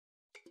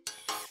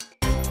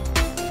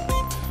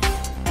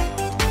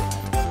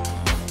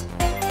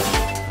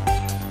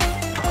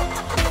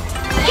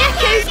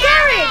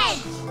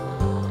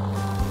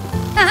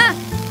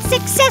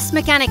Yes,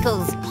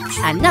 Mechanicals.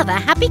 Another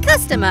happy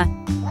customer.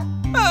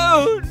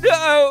 Oh,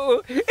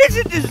 no! It's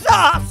a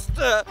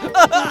disaster!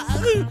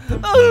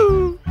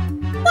 Oh.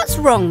 What's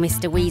wrong,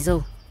 Mr.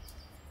 Weasel?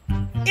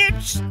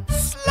 It's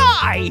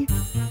Sly!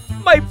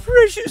 My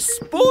precious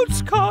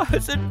sports car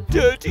has a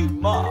dirty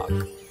mark.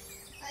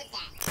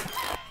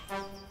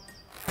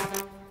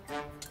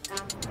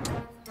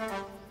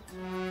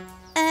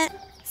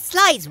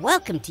 Sly's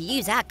welcome to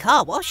use our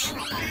car wash.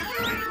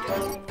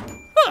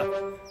 Huh.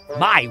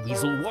 My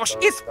Weasel wash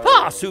is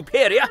far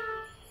superior.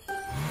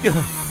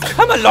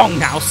 Come along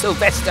now,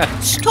 Sylvester.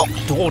 Stop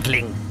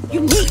dawdling.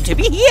 You need to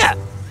be here.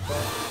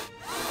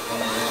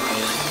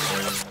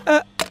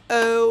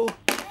 Uh-oh.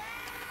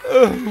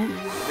 Oh,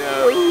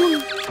 no.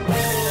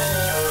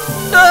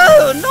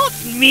 Oh, not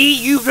me,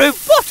 you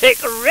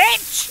robotic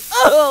wretch.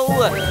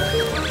 Oh.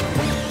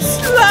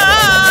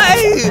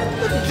 Sly!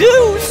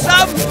 Do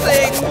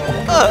something!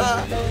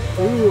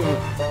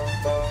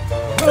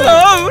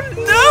 Oh,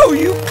 no,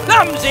 you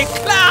clumsy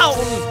clown!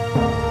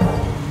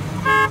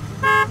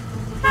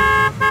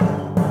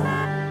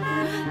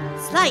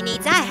 Sly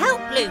needs our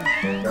help, Blue.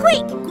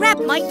 Quick, grab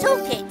my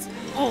toolkit.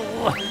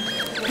 Oh.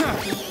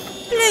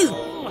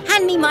 Blue,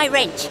 hand me my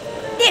wrench.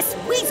 This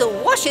Weasel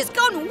wash has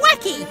gone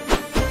wacky.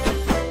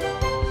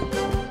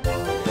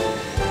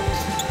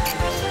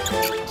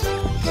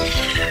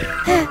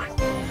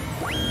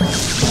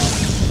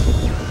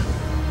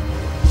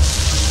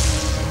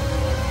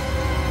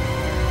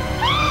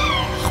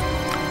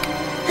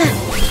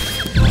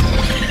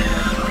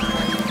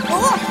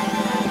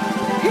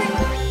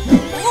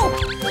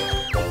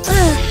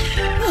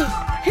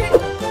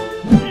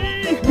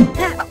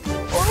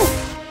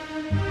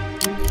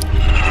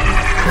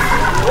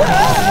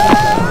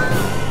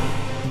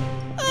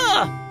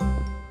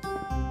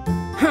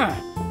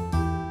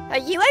 Are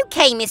you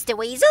okay, Mr.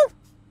 Weasel?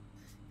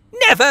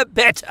 Never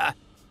better.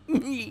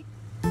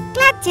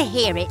 Glad to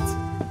hear it.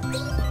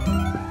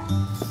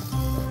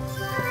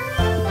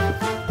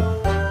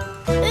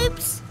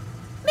 Oops,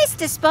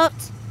 Mr. Spot.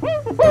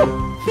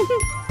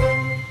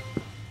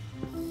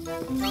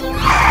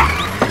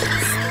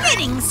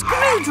 Spinning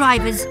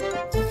screwdrivers.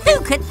 Who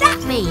could that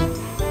be?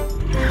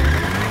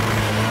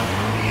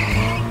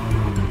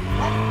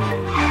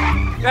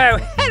 Oh,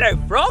 hello,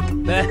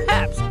 Frog.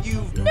 Perhaps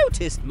you've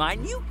noticed my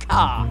new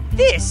car.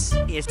 This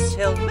is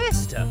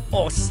Sylvester,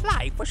 or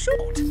Sly for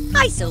short.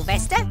 Hi,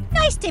 Sylvester.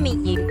 Nice to meet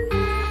you.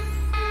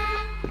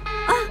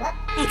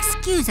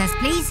 Excuse us,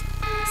 please.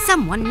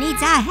 Someone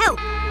needs our help.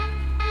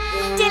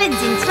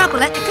 Dylan's in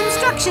trouble at the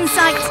construction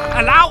site.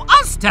 Allow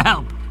us to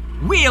help.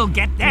 We'll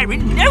get there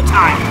in no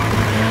time.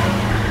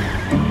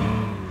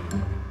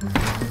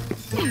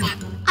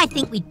 I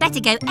think we'd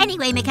better go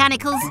anyway,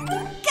 Mechanicals.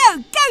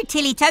 Go,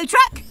 Tilly Tow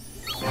Truck.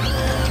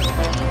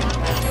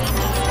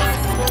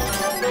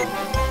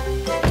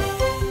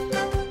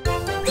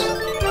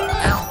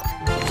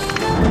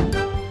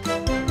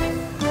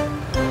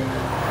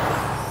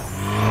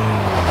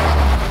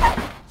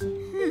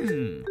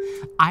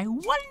 I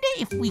wonder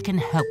if we can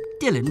help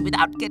Dylan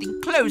without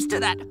getting close to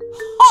that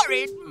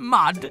horrid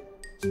mud.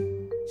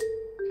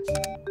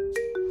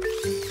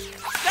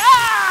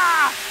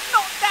 Ah!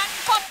 Not that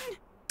button!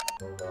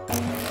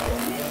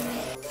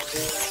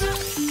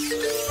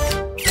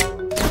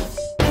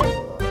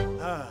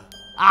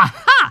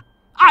 Aha!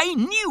 I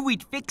knew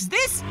we'd fix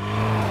this!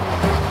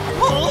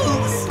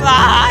 Pull,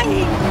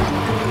 Sly!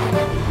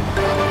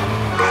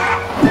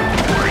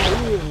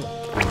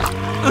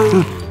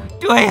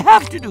 Do I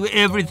have to do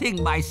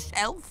everything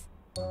myself?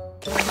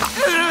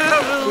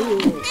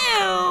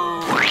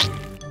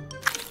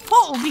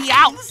 Pull me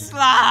out,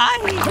 Sly!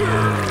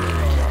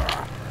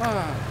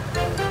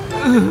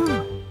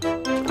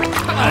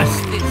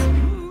 Curse this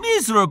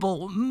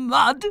miserable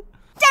mud!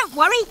 Don't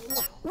worry,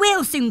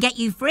 we'll soon get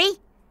you free.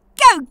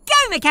 Go,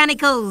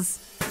 Mechanicals!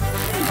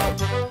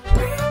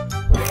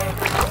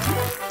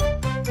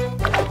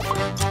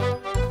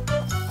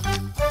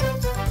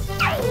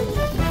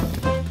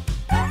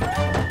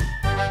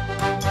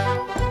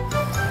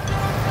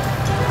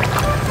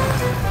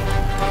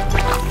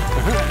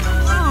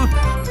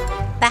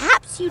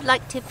 Perhaps you'd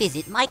like to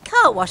visit my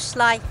car wash,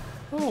 Sly.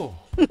 Oh.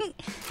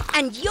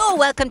 And you're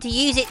welcome to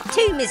use it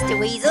too, Mr.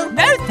 Weasel.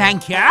 No,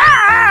 thank you.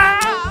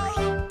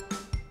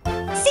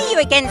 See you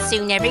again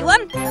soon,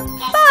 everyone.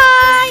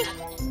 Bye!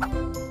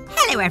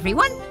 Hello,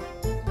 everyone.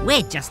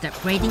 We're just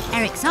upgrading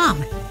Eric's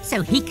arm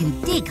so he can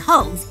dig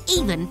holes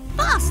even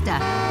faster.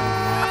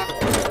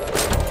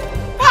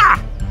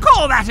 Ah!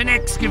 Call that an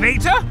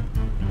excavator?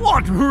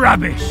 What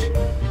rubbish!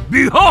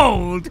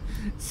 Behold,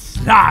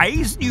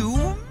 Sly's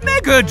new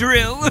mega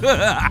drill!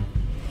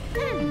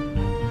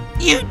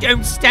 You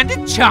don't stand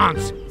a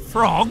chance,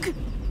 Frog.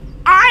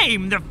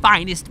 I'm the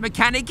finest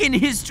mechanic in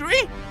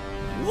history.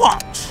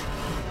 Watch.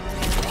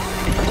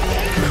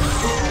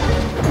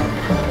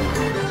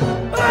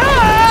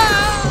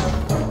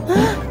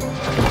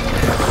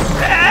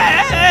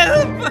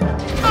 Help!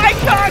 I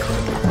can't...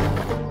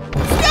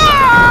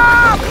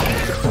 Stop!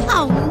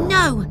 Oh,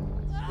 no!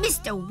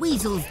 Mr.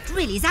 Weasel's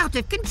drill is out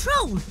of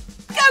control.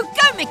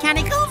 Go,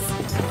 Mechanicals!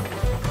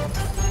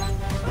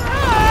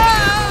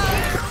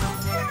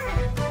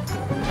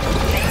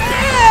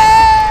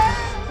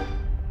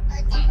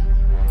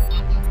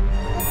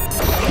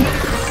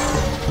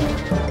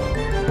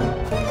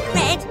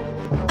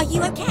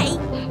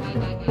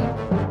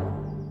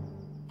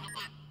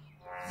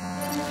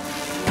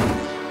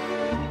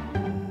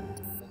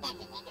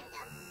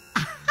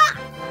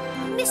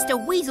 Mr.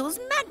 Weasel's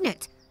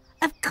magnet.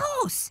 Of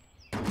course.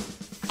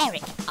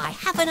 Eric, I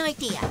have an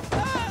idea.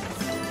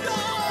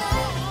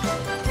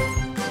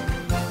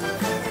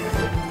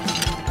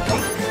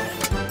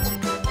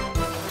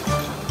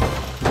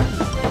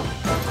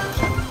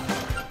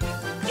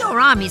 Your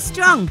arm is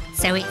strong,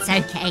 so it's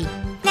okay.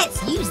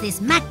 Let's use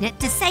this magnet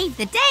to save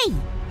the day.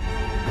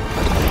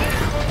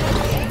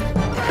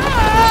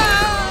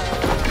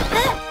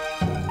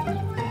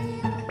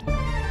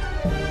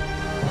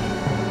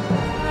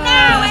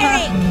 No,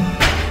 Eric!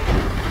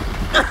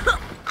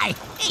 I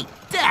hate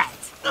that.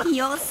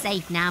 You're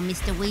safe now,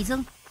 Mr.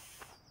 Weasel.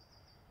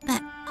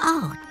 But,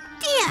 oh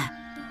dear,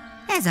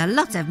 there's a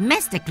lot of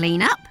mess to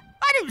clean up.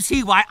 I don't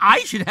see why I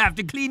should have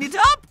to clean it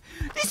up.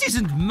 This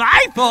isn't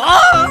my fault.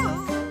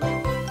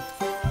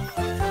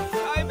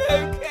 I'm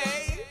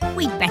okay.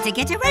 We'd better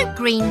get a rope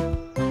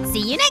green.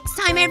 See you next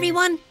time,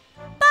 everyone.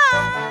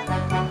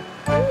 Bye.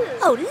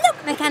 Oh,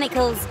 look,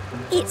 Mechanicals.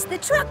 It's the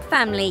truck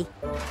family.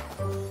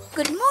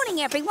 Good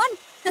morning, everyone.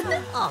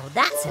 Oh,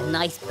 that's a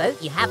nice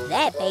boat you have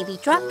there, baby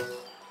truck.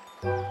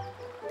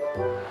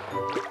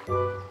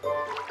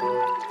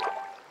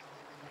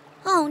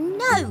 Oh,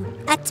 no,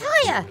 a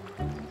tyre.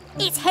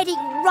 It's heading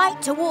right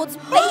towards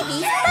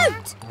baby's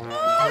boat.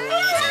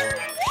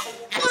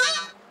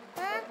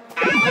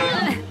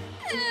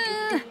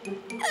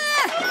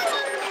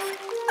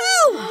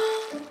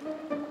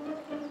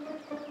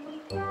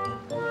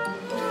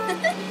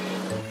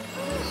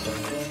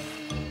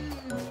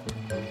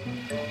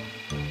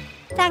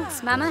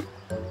 Thanks, Mama.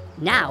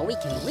 Now we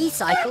can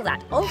recycle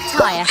that old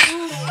tyre.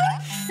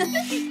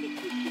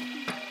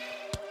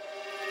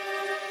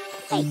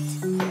 Wait,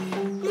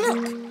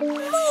 look,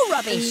 more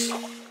rubbish.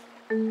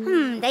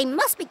 They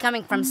must be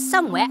coming from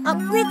somewhere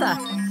upriver.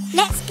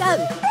 Let's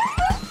go.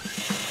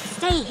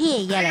 Stay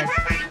here, Yellow.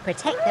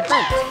 Protect the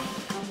boat.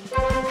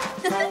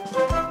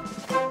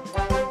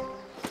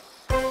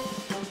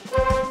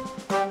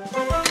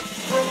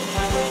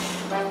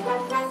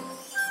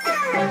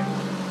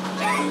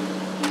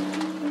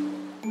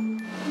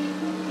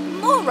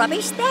 More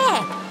rubbish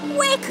there.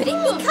 Where could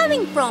it be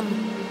coming from?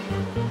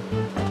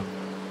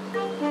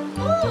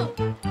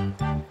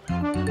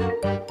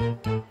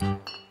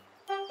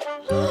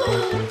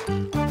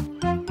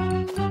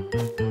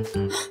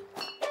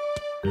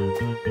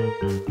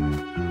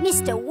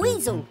 Mr.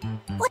 Weasel,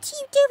 what are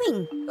you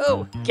doing?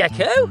 Oh,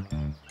 Gecko,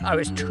 I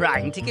was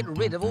trying to get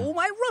rid of all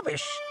my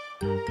rubbish.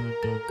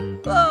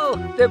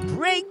 Oh, the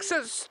brakes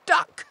are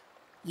stuck.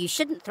 You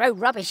shouldn't throw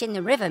rubbish in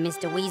the river,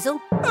 Mr. Weasel.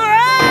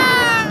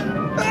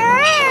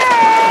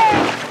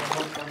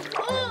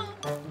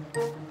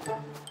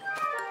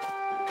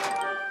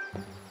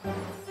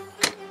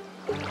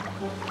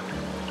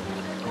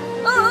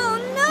 Oh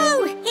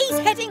no! He's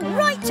heading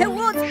right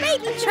towards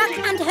Baby Truck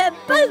and her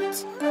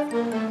boat.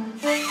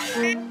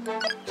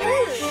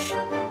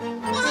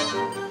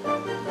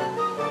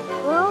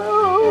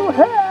 Oh,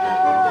 help!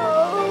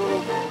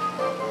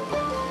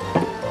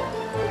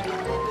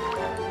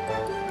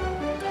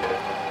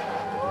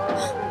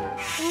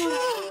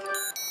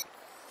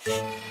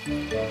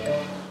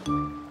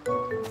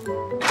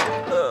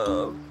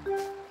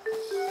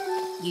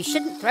 You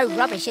shouldn't throw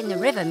rubbish in the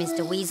river,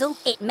 Mr. Weasel.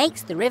 It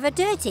makes the river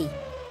dirty.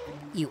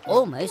 You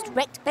almost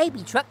wrecked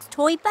Baby Truck's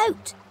toy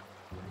boat.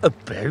 A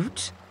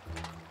boat?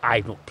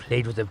 I've not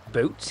played with a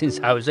boat since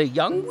I was a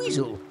young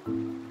weasel.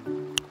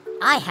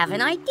 I have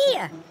an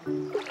idea.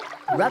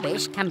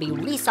 Rubbish can be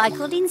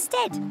recycled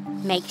instead.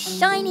 Make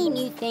shiny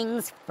new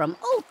things from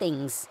old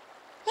things.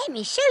 Let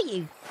me show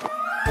you.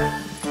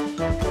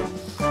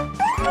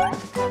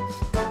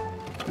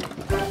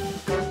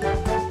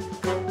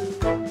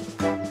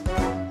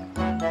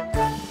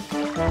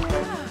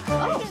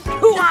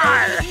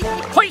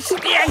 Hoist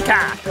the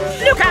anchor!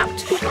 Look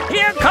out!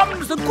 Here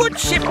comes the good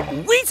ship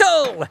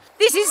Weasel!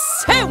 This is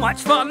so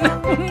much fun!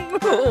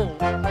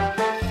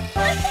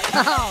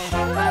 Oh,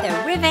 the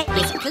river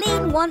is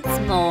clean once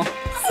more.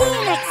 See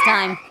you next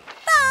time.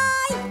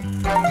 Bye!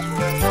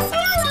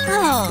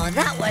 Oh,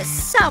 that was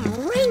some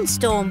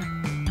rainstorm.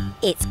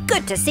 It's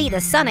good to see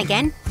the sun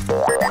again.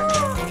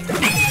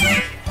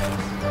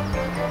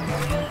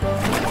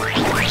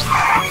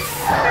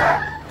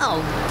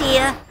 Oh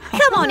dear.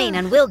 Come on in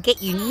and we'll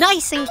get you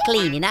nice and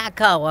clean in our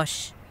car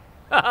wash.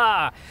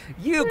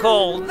 You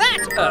call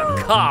that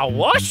a car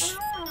wash?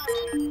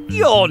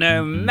 You're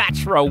no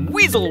match for a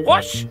weasel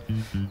wash.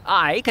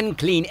 I can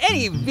clean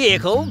any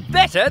vehicle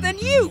better than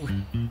you.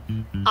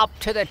 Up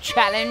to the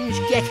challenge,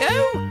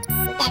 Gecko?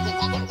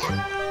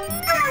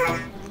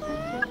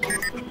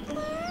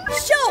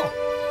 Sure,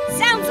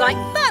 sounds like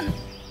fun.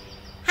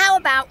 How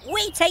about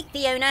we take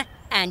Fiona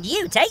and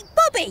you take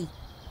Bobby?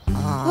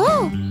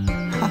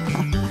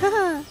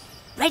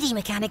 Ready,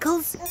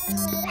 Mechanicals?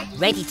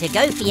 Ready to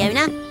go,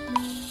 Fiona?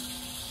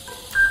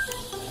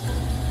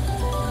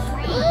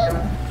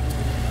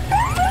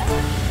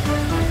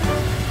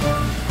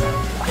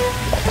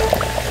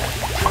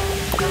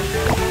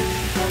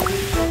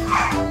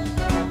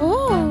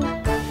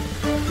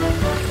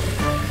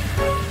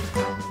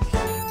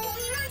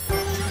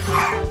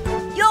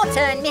 Your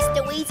turn,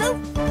 Mr. Weasel.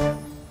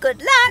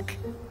 Good luck.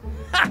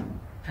 Ha!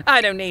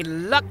 I don't need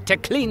luck to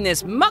clean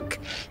this muck.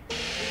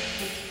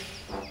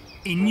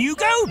 In you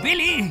go,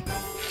 Billy.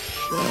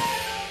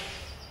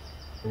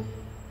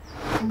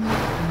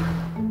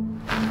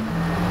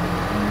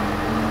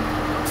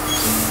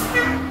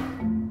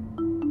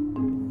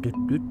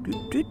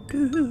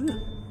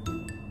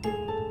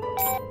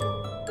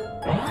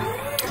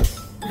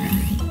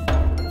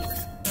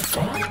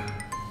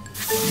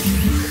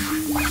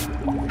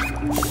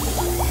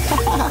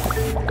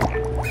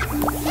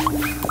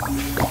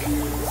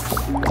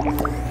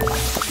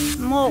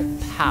 More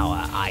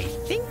power, I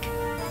think.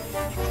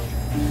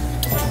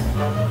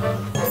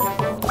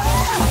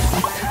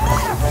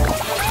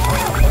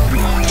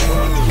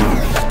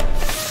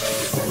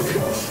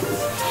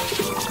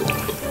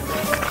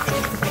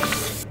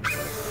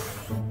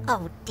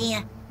 Oh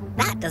dear,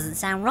 that doesn't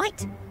sound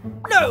right.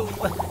 No!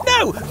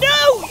 No!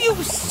 No! You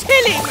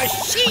silly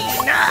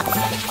machine!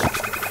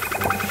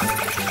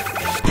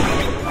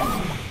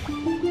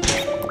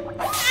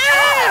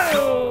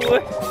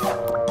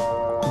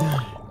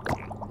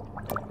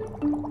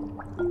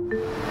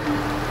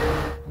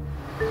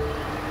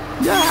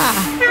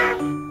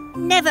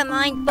 Never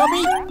mind,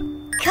 Bobby.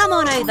 Come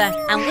on over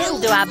and we'll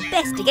do our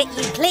best to get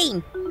you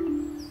clean.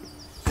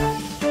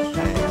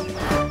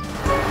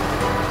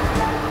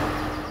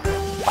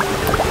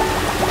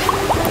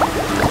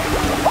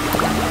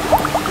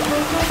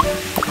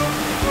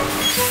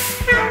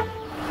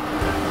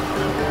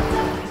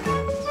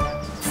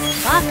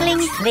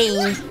 Sparkling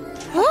clean.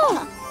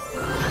 Oh.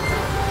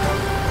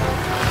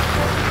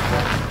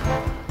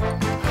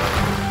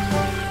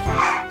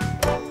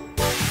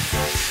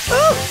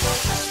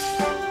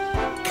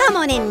 Come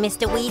on in,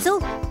 Mr.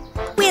 Weasel.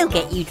 We'll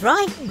get you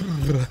dry.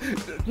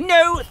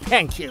 No,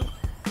 thank you.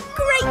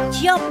 Great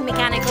job,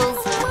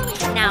 Mechanicals.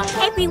 Now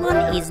everyone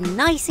is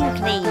nice and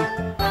clean.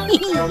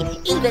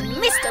 Even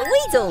Mr.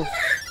 Weasel.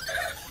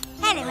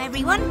 Hello,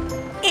 everyone.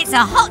 It's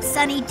a hot,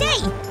 sunny day,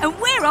 and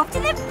we're off to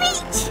the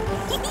beach.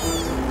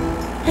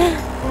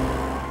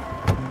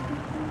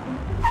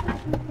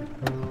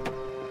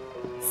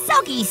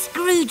 Soggy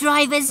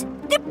screwdrivers.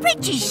 The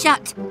bridge is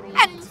shut,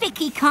 and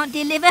Vicky can't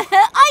deliver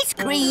her ice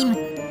cream.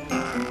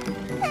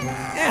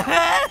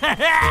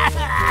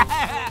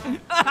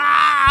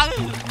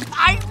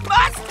 I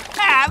must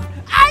have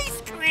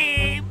ice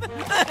cream.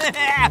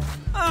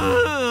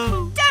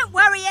 Don't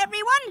worry,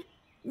 everyone.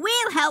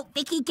 We'll help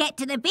Vicky get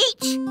to the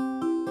beach.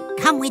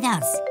 Come with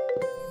us.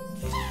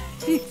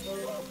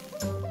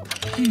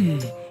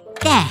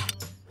 There.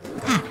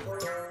 Ah.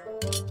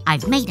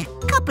 I've made a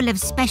couple of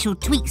special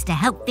tweaks to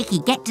help Vicky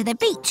get to the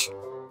beach,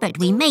 but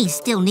we may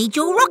still need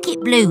your rocket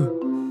blue.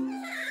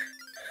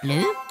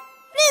 Blue?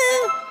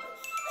 Blue!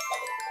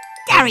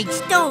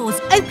 Garage doors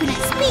open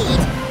at speed.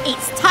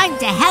 It's time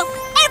to help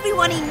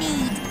everyone in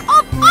need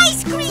of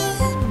ice cream.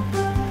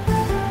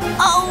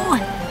 Oh,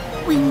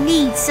 we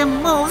need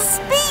some more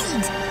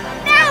speed.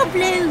 Now,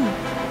 Blue.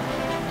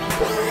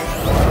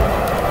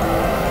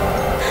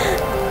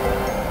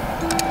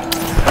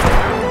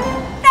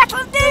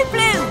 That'll do,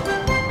 Blue.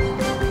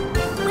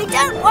 We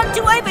don't want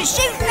to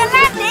overshoot the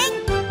landing.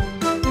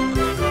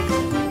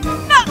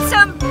 Nuts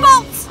and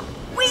bolts!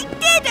 We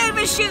did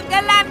overshoot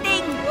the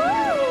landing.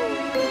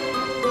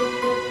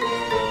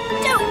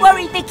 Don't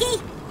worry, Vicky.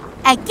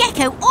 A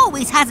gecko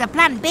always has a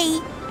plan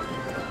B.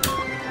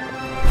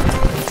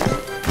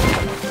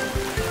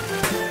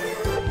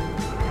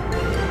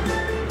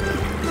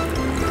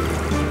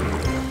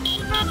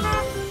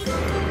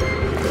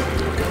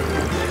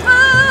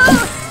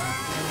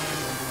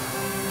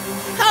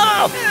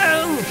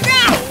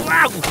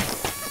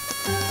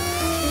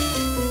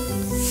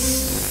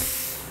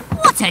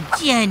 What a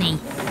journey!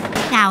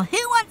 Now, who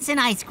wants an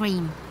ice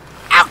cream?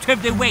 Out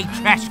of the way,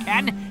 trash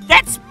can.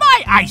 That's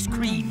my ice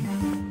cream.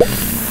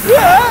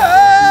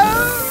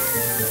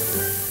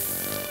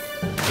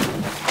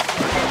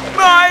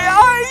 My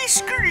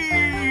ice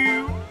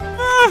cream.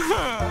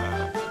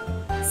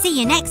 See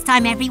you next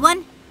time,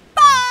 everyone.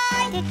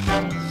 Bye!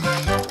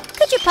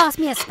 Could you pass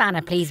me a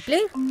spanner, please,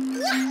 Blue?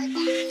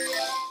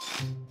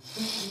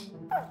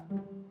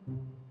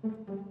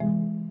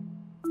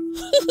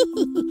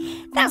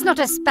 That's not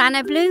a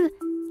spanner, Blue.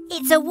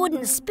 It's a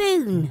wooden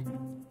spoon.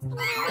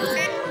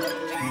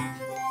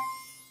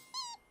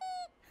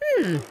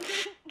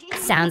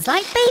 Sounds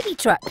like baby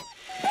truck.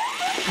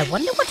 I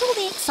wonder what all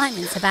the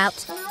excitement's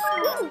about.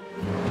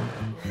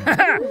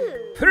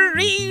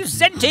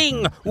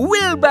 Presenting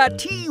Wilbur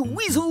T.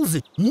 Weasel's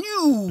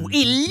new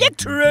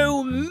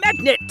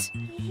electromagnet.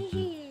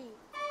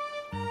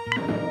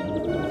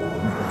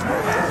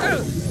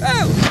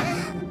 Oh!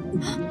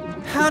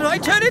 How do I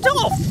turn it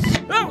off?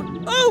 Oh!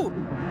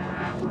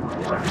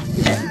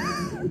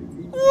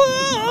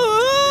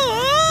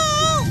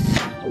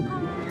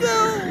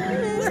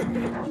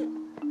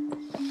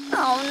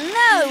 Oh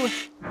no!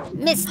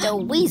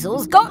 Mr.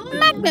 Weasel's got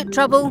magnet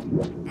trouble.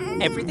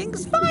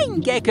 Everything's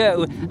fine,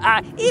 Gecko.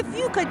 If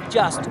you could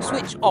just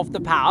switch off the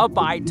power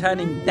by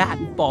turning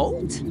that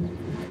bolt.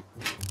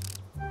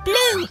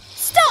 Blue,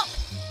 stop!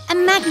 A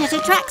magnet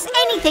attracts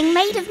anything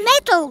made of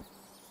metal.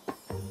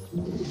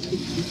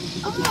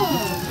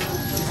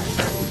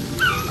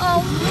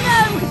 Oh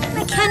no!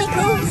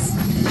 Mechanicals!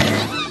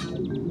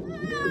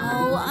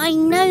 Oh, I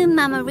know,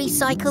 Mama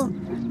Recycle.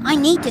 I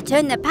need to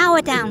turn the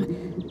power down,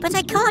 but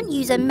I can't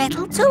use a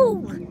metal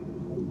tool.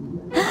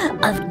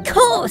 Of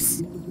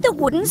course! The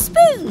wooden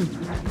spoon!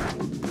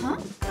 Huh?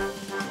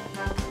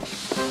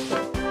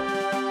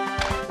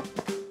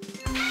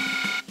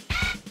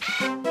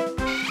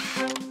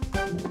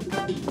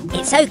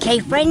 It's okay,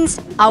 friends.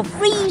 I'll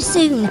free you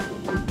soon.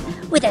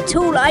 With a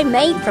tool I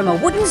made from a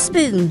wooden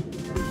spoon.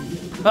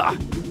 Ah,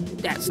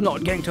 that's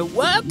not going to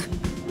work.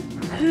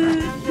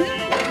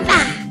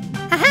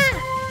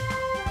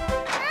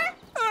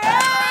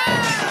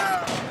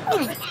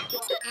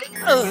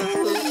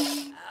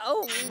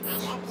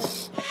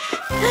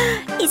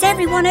 Is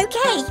everyone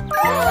okay?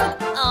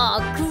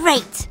 Oh,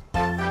 great.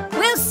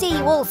 We'll see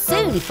you all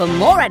soon for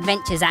more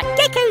adventures at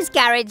Gecko's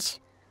Garage.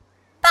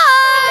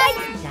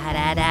 Bye!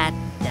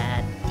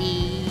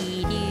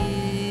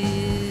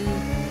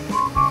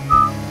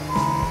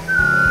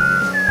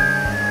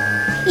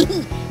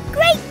 Da-da-da-da-dee-doo.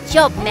 Great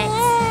job, Mets.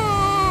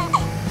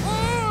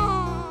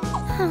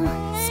 Oh,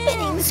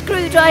 spinning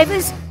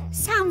screwdrivers.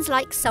 Sounds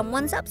like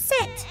someone's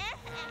upset.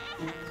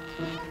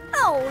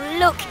 Oh,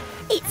 look.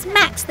 It's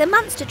Max the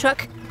monster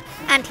truck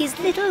and his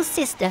little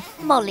sister,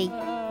 Molly.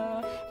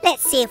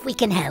 Let's see if we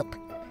can help.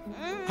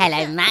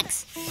 Hello,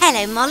 Max.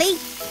 Hello, Molly.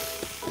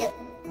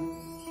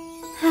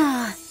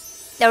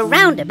 The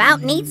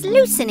roundabout needs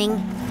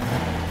loosening.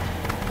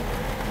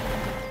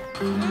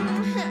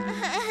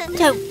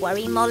 Don't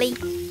worry, Molly.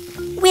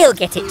 We'll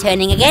get it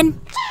turning again.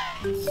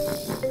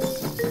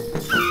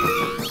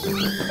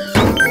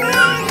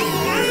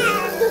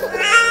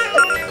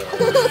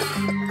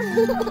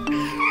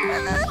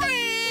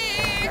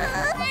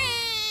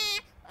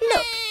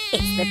 Look,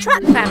 it's the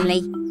truck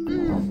family.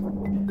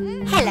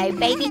 Hello,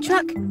 baby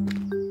truck.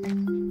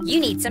 You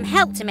need some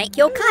help to make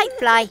your kite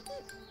fly.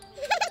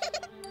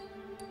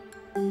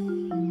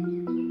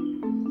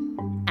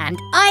 And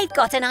I've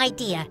got an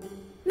idea.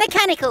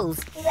 Mechanicals.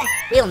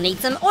 We'll need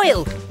some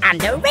oil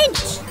and a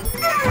wrench.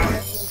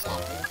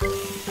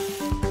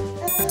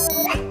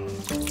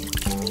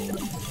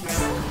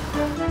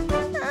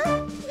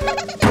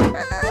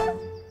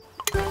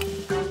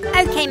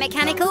 Okay,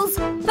 Mechanicals,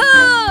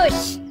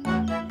 push!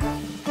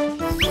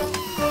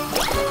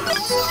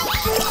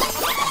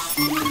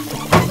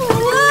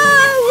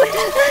 Whoa!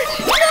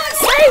 Not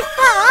so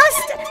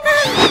fast!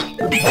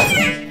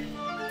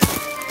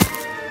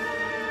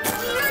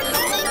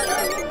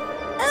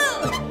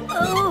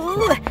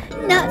 Oh,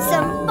 nuts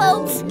and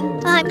bolts.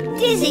 I'm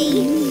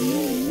dizzy.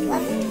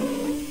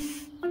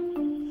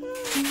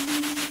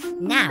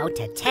 Now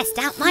to test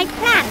out my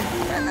plan.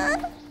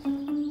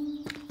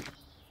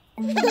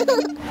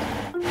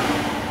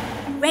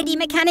 Ready,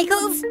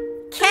 Mechanicals?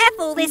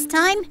 Careful this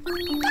time.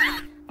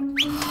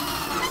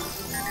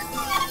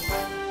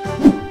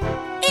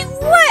 It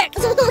worked!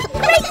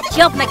 Great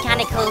job,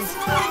 Mechanicals.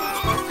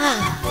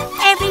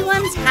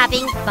 Everyone's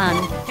having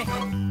fun.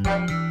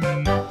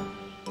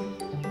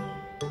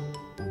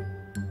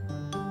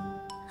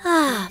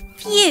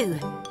 Phew.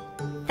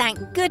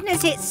 Thank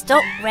goodness it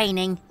stopped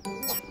raining.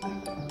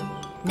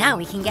 Now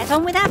we can get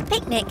on with our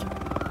picnic.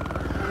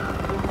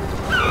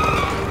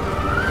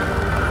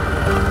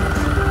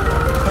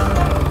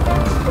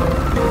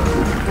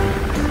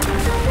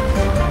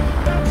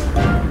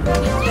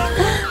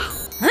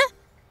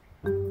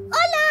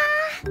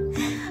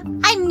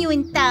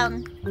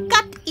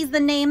 The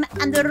name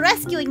and the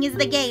rescuing is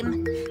the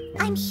game.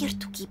 I'm here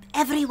to keep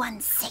everyone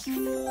safe.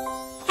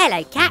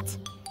 Hello, Cat.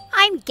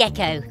 I'm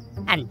Gecko,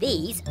 and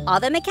these are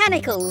the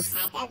Mechanicals.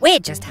 We're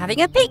just having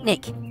a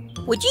picnic.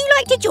 Would you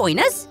like to join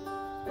us?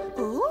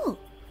 Ooh.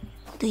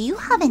 Do you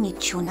have any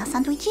tuna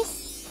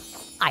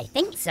sandwiches? I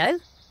think so.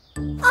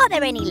 Are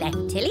there any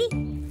left, Tilly?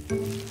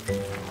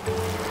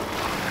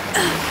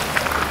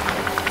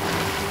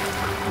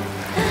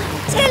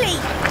 Tilly!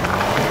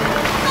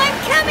 I'm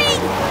coming!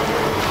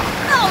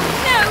 Oh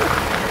no!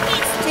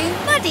 It's too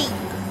muddy!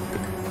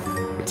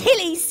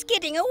 Tilly's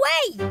skidding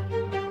away!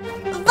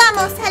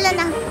 Vamos,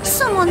 Helena!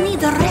 Someone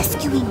needs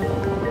rescuing!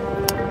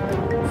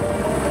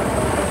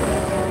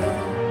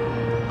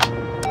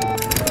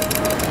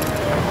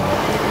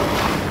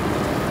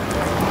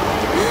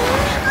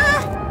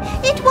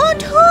 It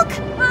won't hook!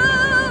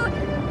 Oh,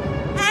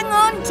 hang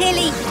on,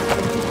 Tilly!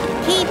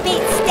 Keep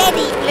it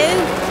steady,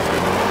 Blue!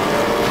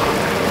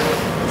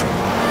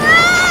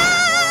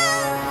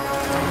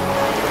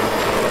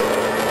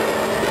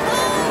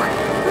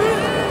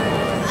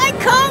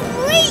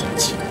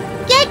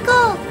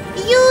 Gecko,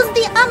 use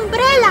the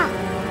umbrella.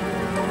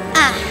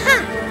 Aha!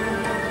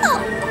 Oh.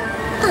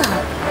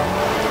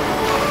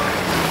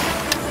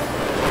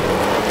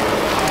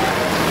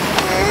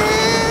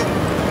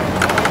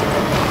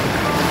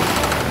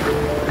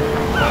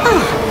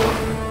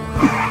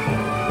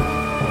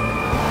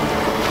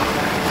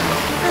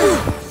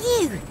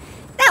 Phew!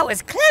 That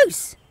was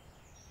close.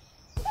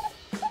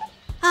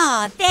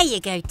 Ah, there you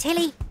go,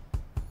 Tilly.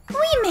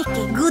 We make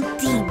a good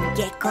team,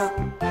 Gecko.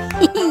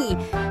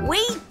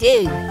 We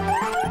do.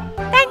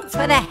 Thanks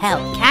Thanks for the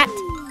help, Cat.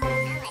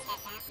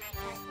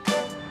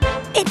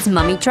 It's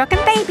Mummy Truck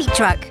and Baby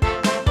Truck.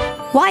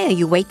 Why are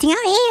you waiting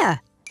out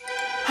here?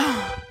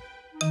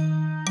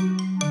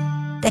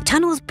 The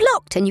tunnel's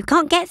blocked and you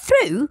can't get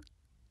through?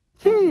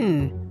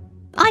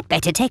 I'd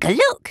better take a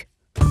look.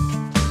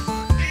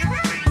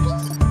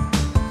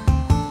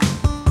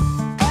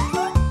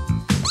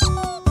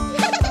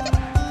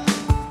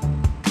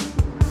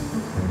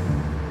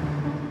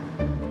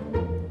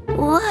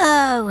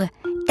 Whoa!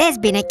 There's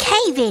been a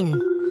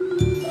cave-in.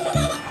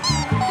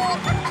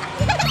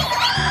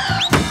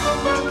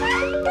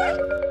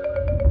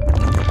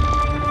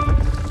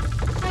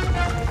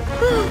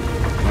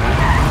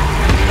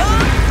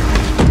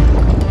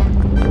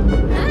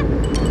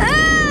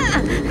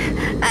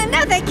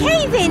 Another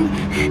cave-in!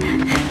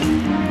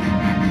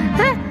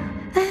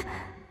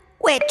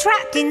 We're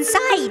trapped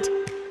inside.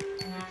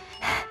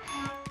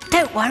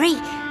 Don't worry,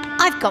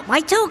 I've got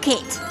my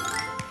toolkit.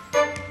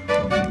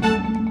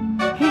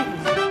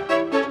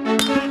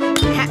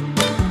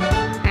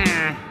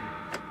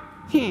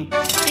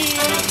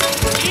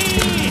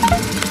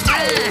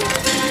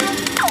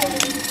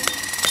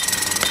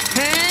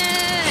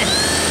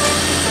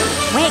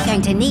 We're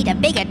going to need a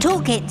bigger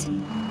toolkit.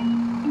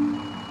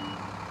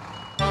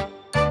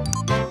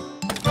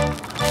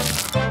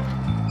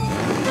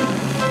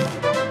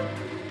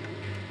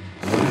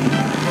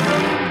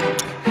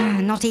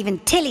 Not even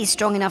Tilly's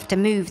strong enough to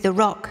move the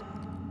rock.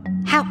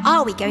 How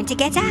are we going to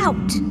get out?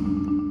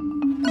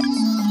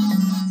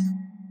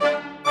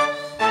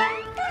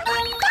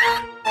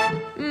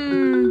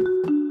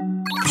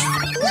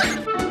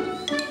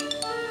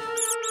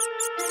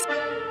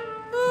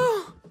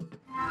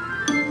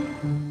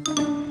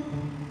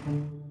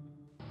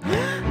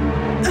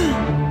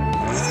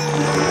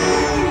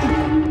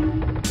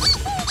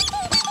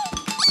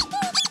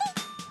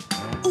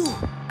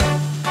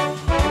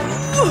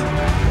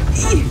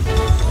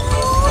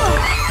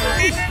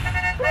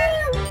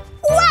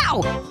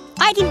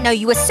 I didn't know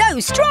you were so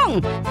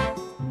strong!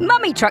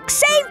 Mummy Truck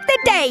saved the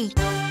day!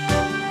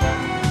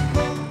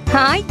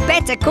 I'd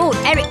better call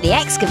Eric the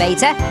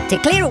excavator to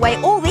clear away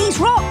all these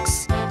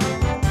rocks.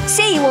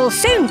 See you all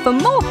soon for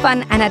more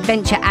fun and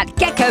adventure at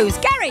Gecko's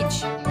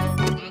garage.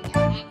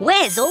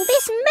 Where's all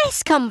this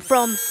mess come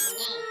from?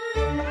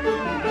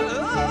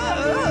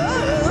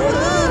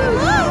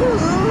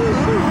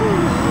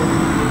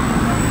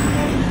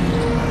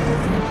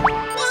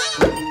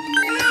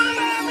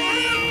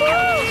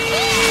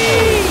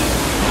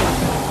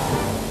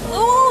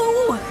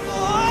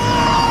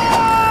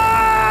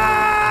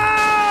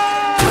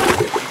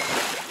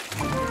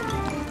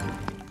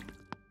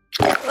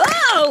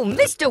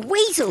 Mr.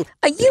 Weasel,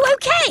 are you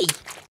okay?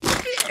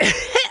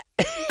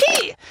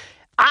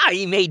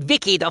 I made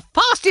Vicky the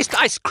fastest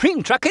ice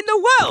cream truck in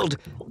the world,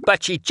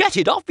 but she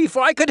jetted off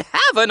before I could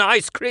have an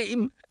ice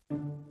cream.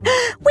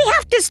 We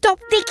have to stop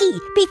Vicky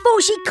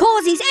before she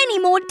causes any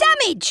more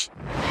damage.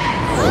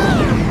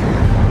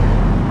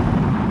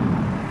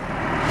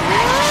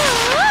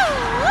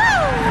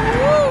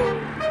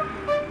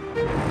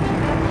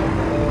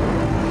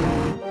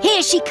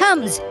 Here she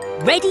comes.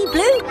 Ready,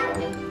 Blue?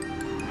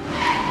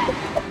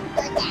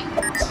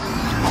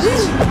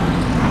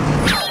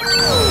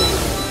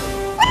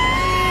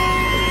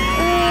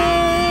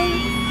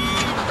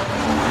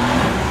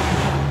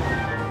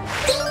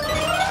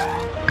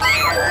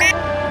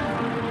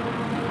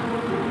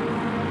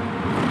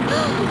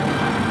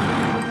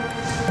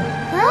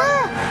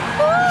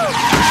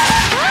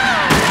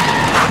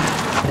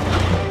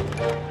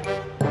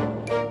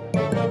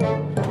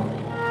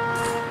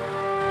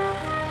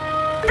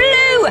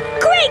 Blue,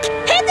 quick,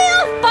 hit the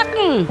off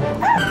button!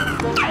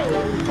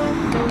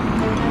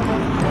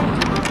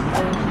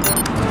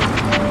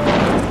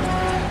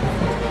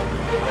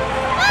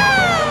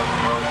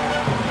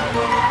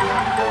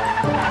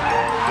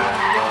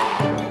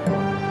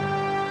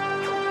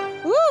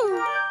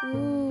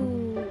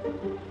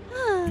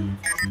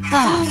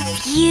 Oh,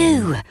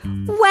 phew!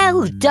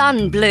 Well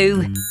done,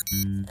 Blue.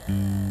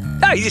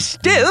 I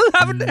still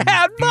haven't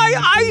had my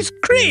ice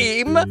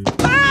cream.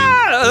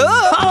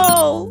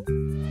 Oh!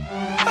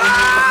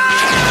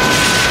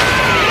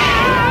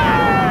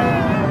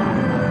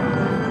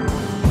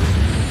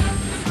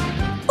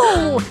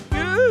 Oh!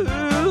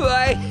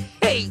 I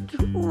hate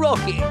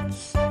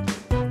rockets.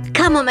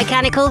 Come on,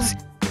 Mechanicals.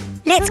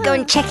 Let's go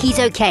and check he's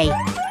okay.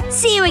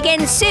 See you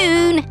again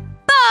soon.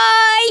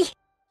 Bye!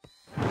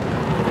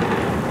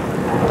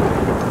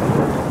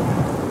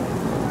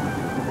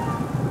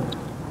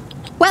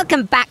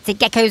 Welcome back to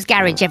Gecko's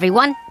garage,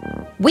 everyone.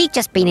 We've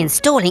just been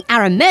installing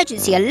our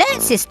emergency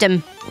alert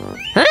system.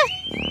 Huh?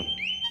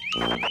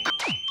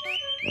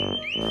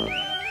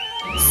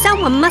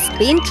 Someone must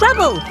be in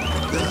trouble.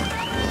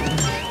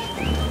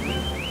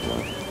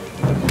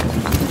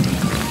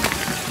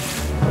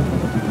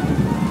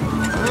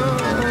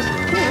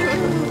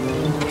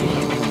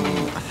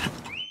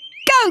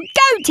 Go,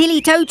 go,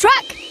 Tilly Tow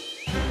Truck!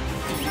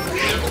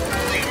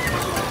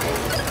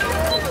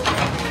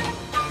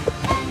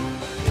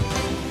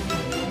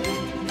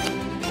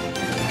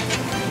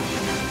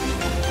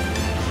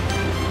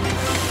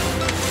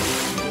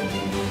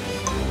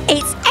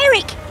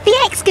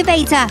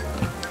 elevator.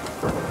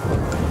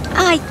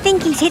 I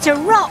think he's hit a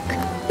rock.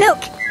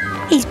 Look,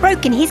 he's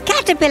broken his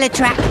caterpillar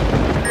trap.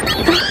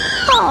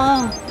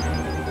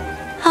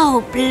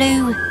 Oh,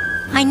 Blue.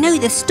 I know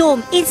the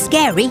storm is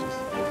scary,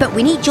 but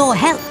we need your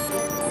help.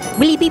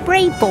 Will you be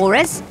brave for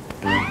us?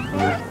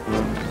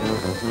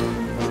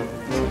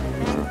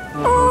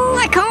 Oh,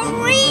 I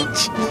can't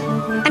reach.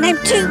 And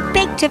I'm too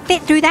big to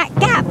fit through that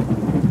gap.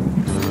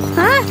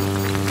 Huh?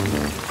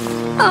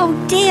 Oh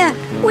dear,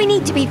 we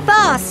need to be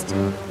fast.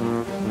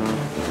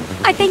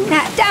 I think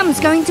that dam's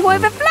going to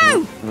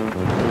overflow.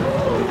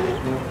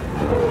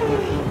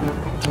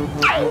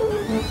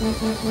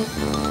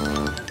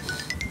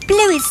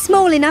 Blue is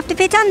small enough to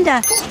fit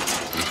under.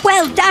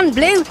 Well done,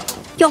 Blue.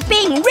 You're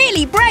being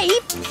really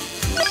brave.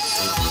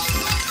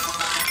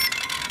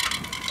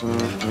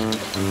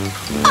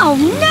 Oh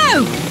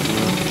no!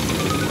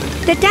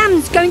 The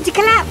dam's going to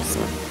collapse.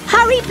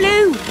 Hurry,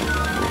 Blue.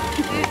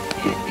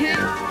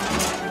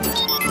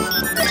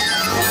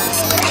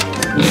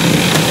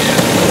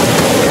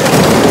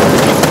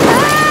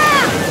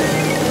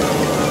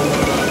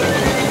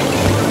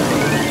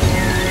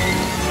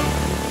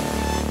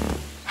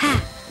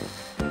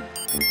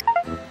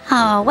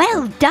 Oh,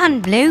 well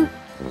done, Blue.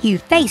 You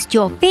faced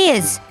your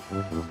fears.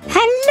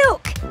 And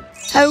look,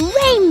 a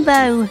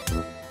rainbow.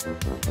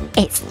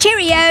 It's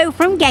Cheerio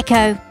from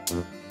Gecko.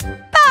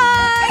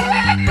 Bye!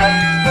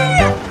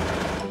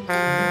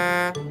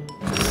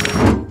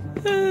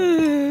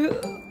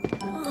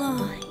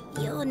 Oh,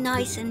 you're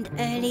nice and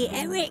early,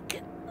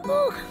 Eric.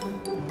 Oh.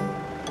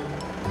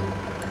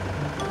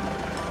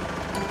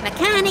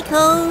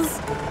 Mechanicals.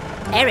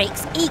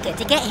 Eric's eager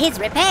to get his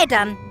repair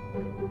done.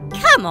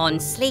 Come on,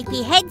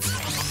 sleepyheads.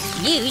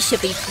 You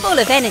should be full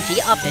of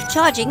energy after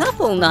charging up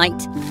all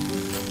night.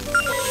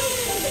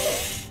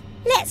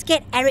 Let's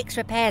get Eric's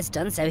repairs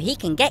done so he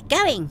can get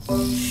going.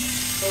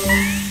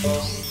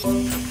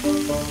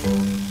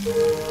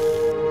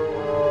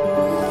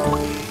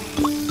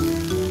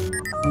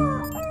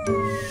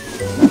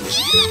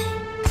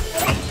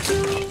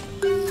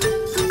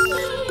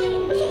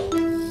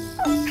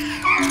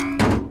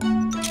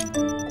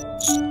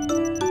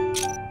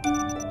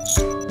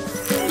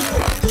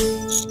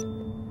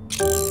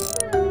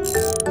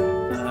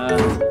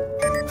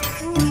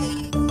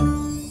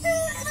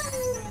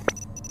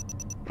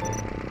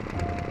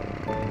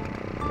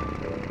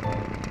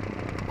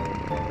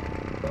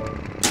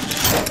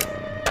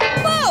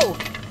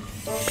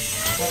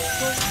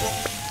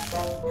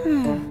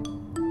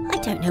 I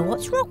don't know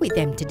what's wrong with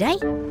them today.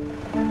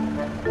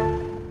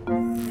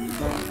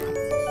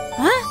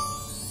 Huh?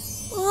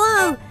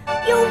 Whoa,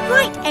 you're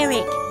right,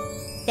 Eric.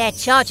 Their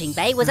charging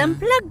bay was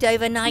unplugged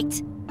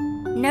overnight.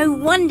 No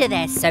wonder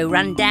they're so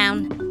run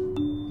down.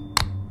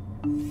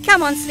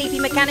 Come on, sleepy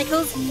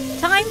mechanicals.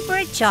 Time for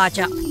a charge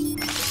up.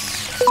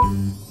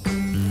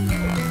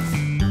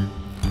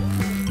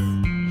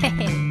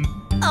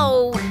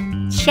 Oh,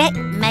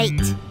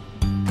 checkmate.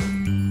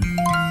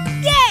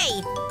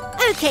 Yay!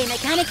 Okay,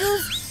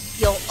 mechanicals,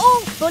 you're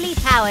all fully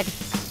powered.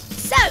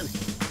 So,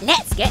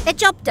 let's get the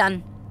job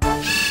done.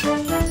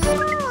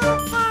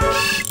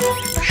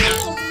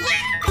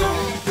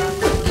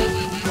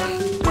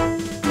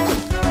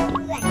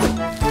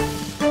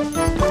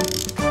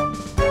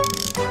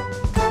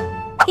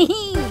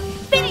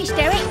 Finished,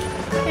 Eric.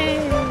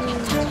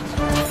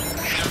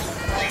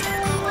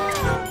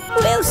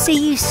 We'll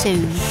see you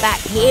soon back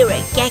here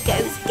at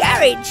Gecko's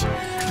garage.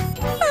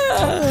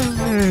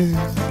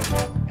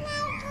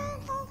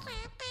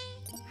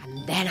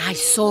 And then I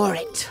saw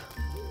it,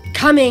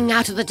 coming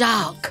out of the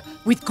dark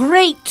with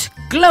great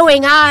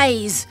glowing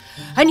eyes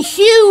and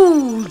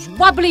huge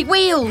wobbly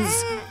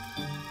wheels.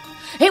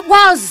 It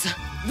was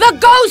the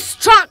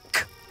ghost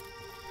truck!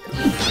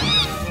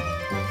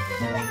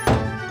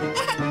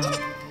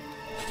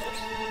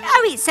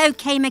 Oh, it's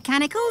okay,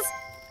 mechanicals.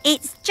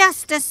 It's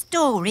just a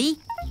story.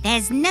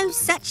 There's no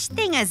such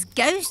thing as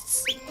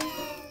ghosts.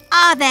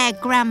 Are there,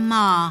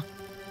 Grandma?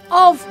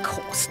 Of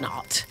course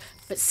not.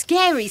 But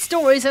scary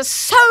stories are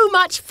so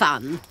much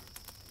fun.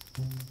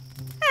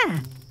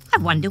 I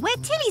wonder where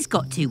Tilly's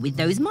got to with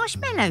those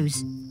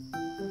marshmallows.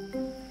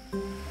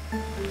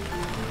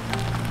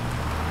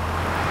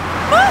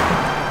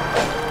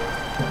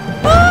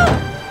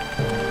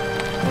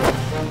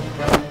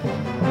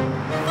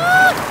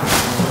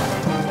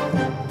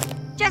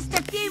 Just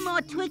a few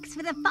more twigs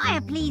for the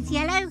fire, please,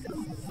 Yellow.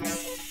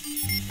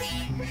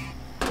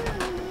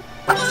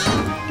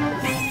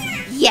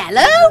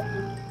 Yellow?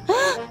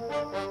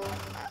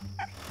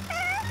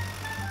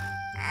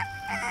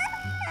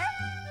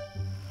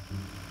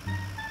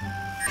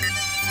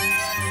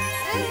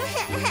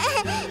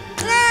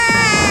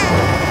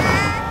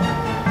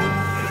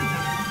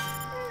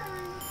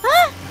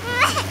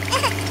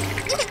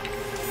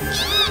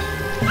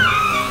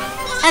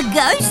 A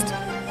ghost?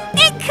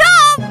 It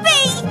can't be!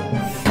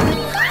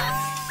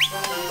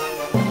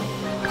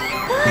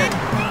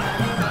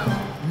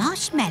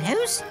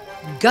 Marshmallows?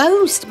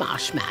 Ghost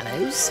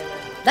marshmallows?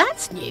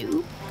 That's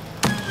new.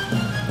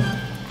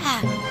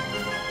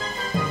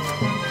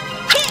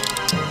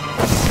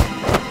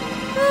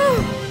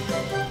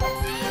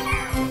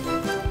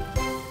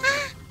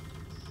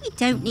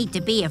 don't need to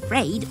be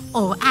afraid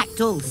or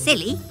act all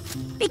silly,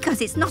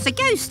 because it's not a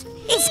ghost.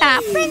 It's our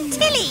friend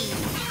Tilly.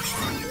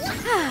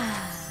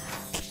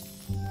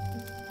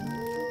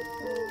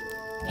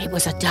 It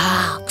was a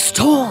dark,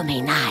 stormy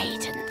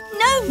night.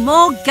 No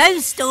more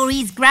ghost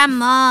stories,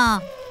 Grandma.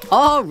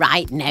 All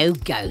right, no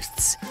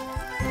ghosts.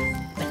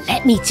 But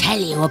let me tell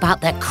you about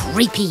the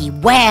creepy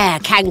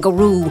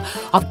were-kangaroo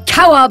of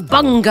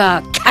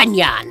Cowabunga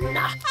Canyon.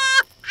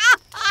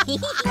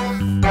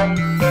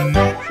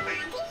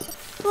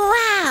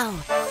 Wow!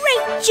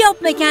 Great job,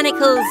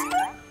 Mechanicals!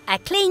 A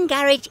clean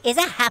garage is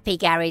a happy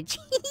garage.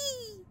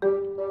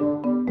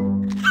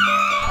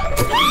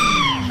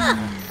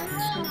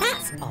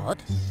 That's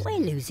odd. We're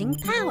losing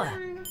power.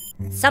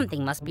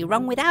 Something must be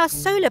wrong with our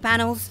solar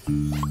panels.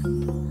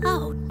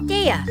 Oh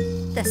dear,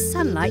 the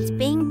sunlight's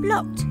being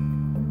blocked.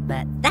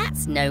 But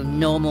that's no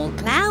normal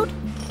cloud.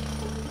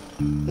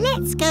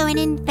 Let's go and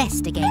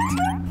investigate.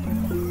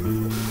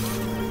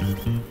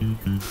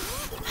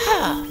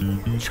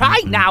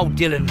 Try now,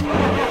 Dylan.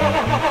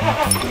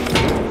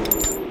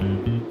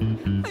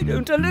 I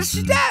don't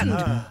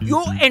understand.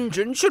 Your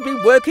engine should be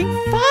working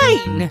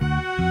fine.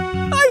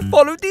 I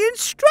followed the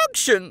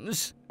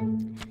instructions.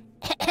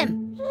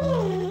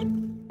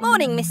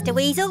 Morning, Mr.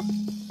 Weasel.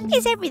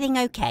 Is everything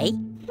okay?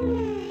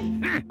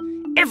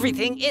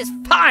 Everything is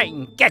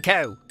fine,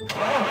 Gecko.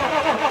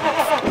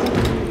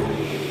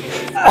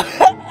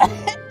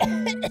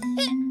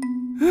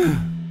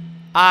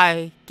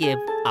 I give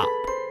up.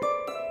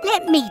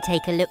 Let me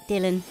take a look,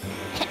 Dylan.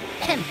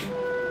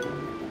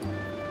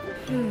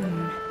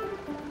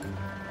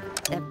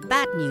 The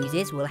bad news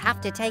is we'll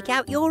have to take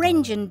out your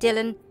engine,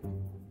 Dylan.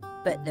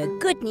 But the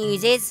good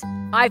news is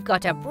I've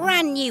got a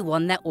brand new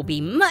one that will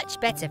be much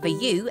better for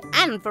you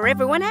and for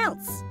everyone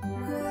else.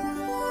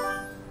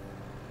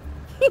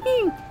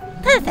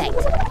 Perfect.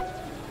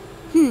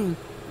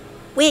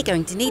 We're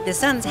going to need the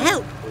sun's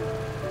help.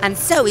 And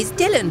so is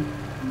Dylan.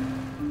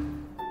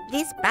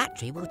 This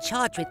battery will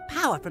charge with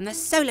power from the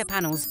solar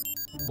panels,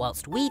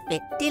 whilst we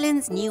fit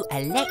Dylan's new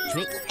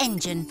electric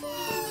engine.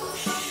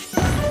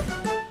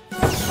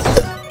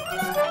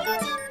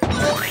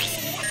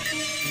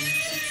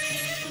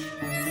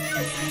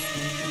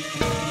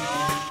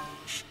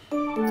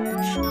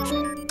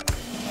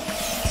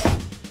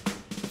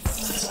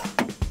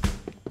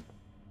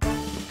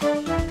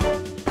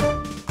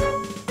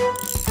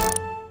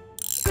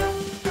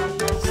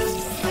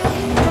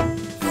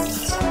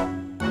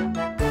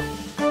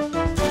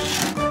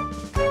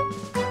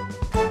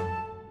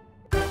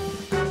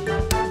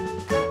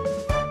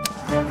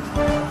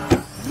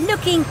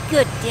 Looking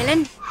good,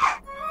 Dylan.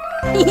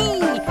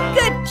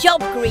 Good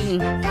job, Green.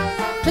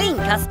 Clean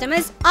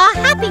customers are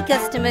happy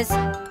customers.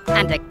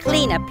 And a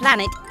cleaner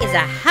planet is a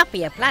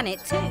happier planet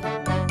too.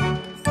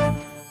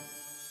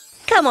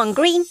 Come on,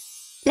 Green.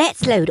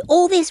 Let's load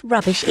all this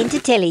rubbish into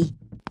Tilly.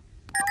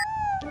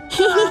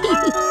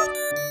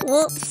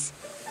 Whoops.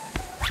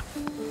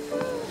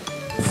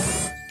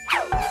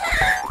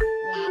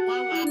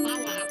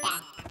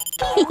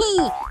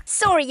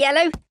 Sorry,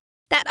 Yellow.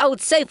 That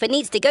old sofa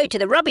needs to go to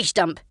the rubbish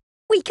dump.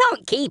 We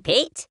can't keep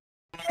it.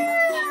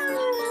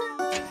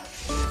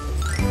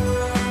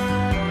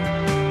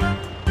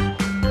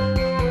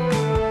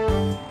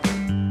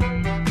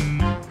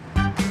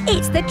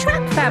 It's the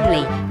Truck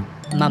family.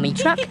 Mummy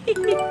Truck,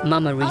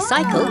 Mama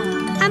Recycle,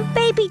 and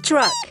Baby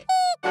Truck.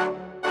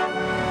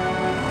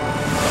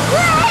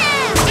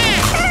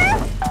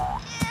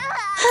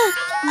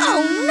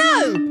 Oh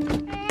no!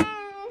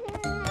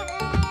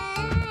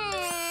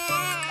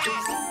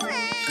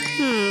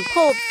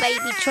 Poor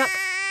Baby Truck.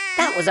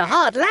 That was a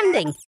hard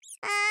landing.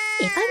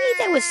 If only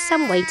there was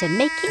some way to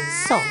make it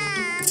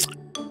soft.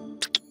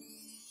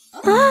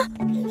 Huh?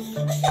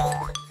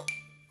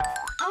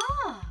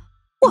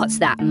 What's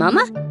that,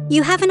 Mama?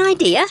 You have an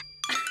idea?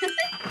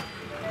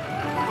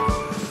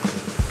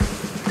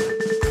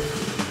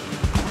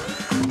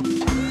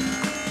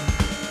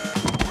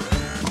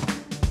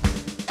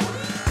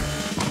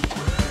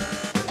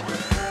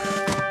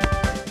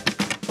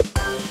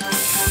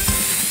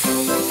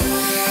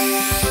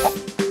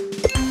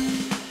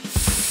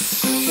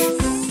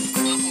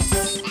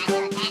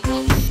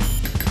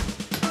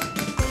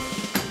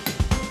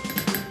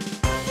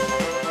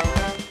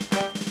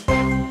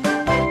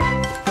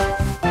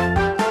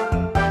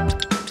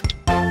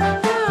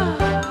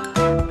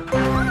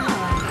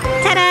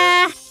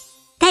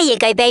 There you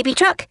go, Baby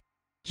Truck.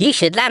 You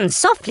should land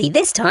softly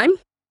this time.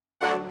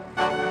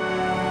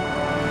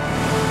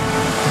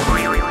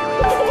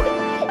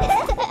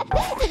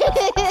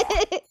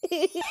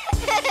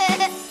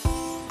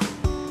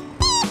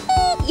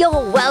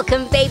 You're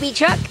welcome, Baby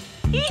Truck.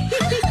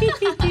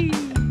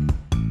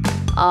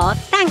 Aw,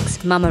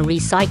 thanks, Mama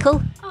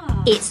Recycle.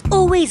 It's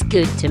always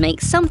good to make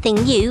something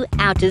new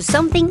out of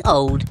something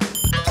old.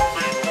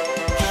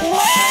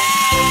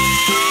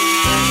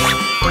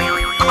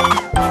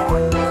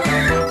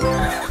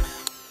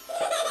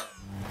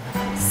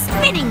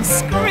 Spinning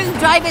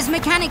screwdrivers,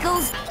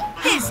 Mechanicals.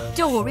 This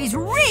door is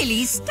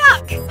really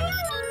stuck.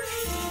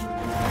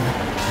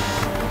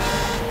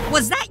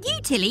 Was that you,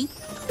 Tilly?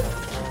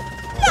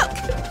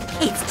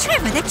 It's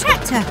Trevor the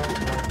tractor.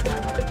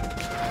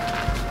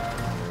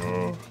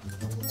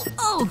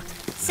 Oh,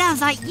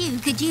 sounds like you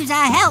could use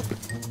our help.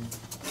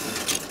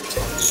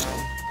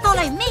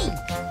 Follow me.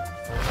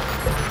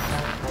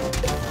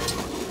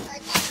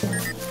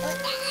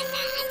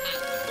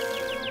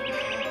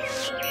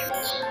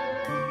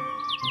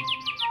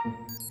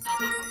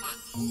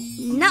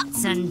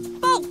 Nuts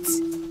and bolts.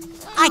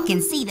 I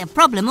can see the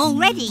problem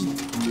already.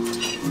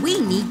 We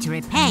need to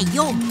repair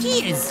your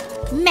gears.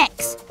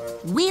 Mex,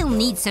 we'll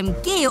need some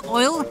gear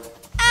oil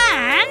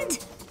and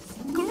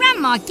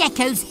Grandma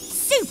Gecko's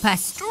super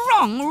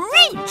strong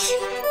wrench.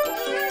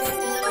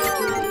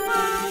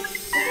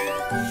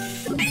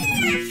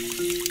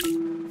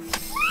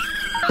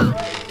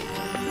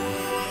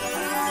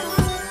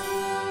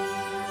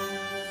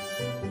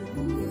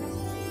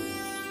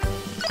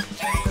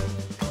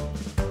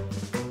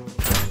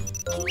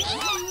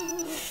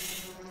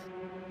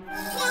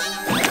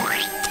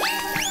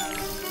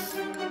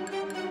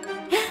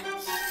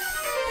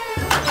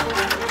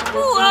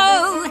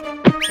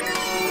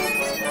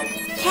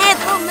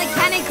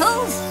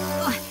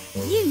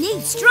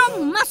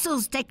 Strong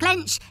muscles to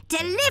clench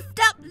to lift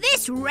up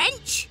this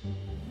wrench.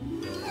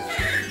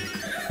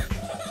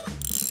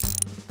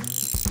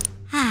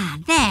 Ah,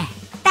 there.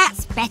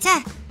 That's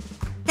better.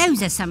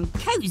 Those are some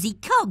cosy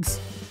cogs.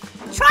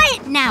 Try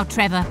it now,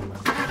 Trevor.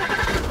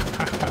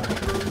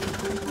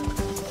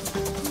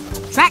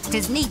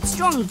 Tractors need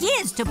strong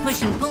gears to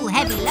push and pull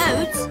heavy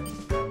loads.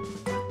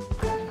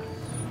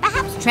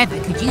 Perhaps Trevor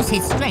could use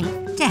his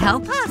strength to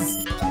help us.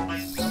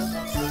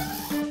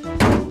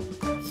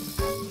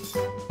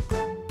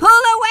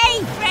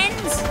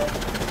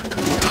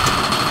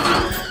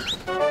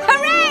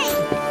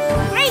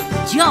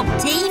 Good job,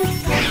 team.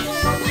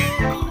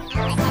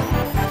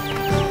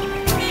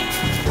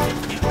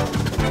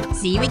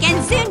 See you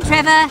again soon,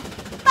 Trevor.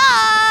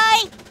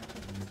 Bye.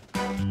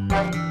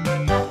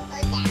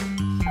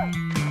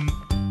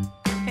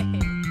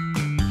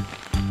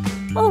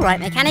 All right,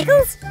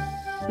 Mechanicals.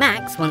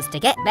 Max wants to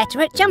get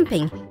better at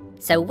jumping,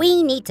 so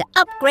we need to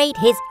upgrade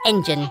his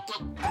engine.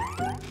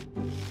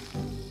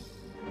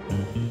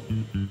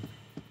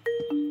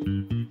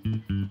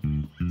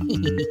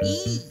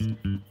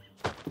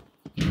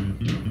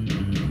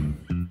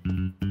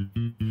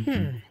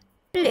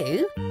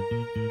 Blue,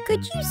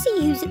 could you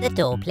see who's at the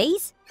door,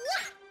 please?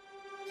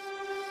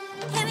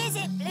 Who is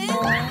it, Blue?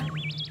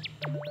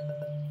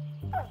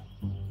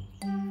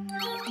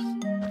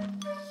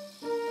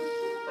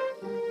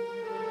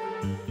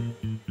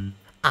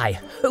 I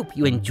hope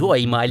you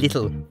enjoy my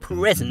little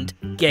present,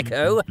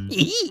 Gecko.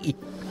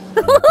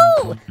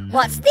 Ooh,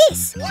 what's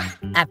this?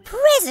 A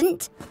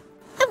present?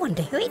 I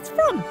wonder who it's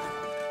from.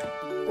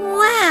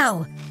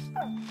 Wow!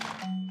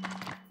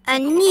 A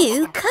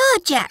new car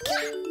jack.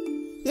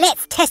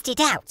 Let's test it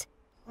out.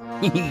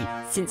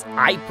 Since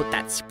I put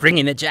that spring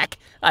in the jack,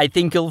 I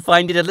think you'll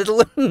find it a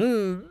little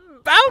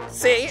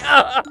bouncy.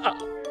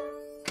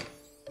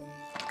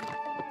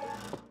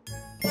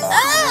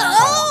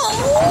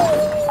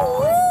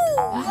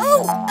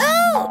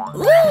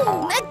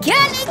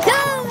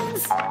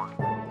 Mechanicals!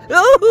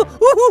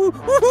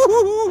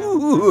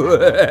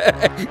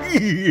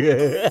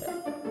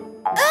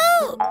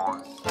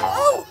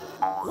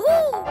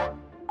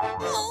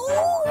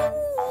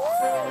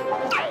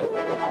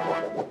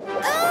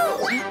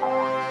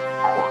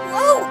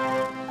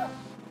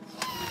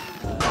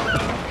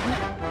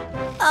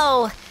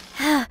 Oh,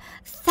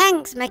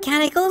 thanks,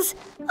 Mechanicals.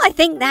 I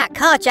think that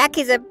car jack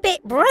is a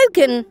bit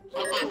broken.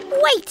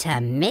 Wait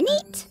a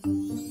minute.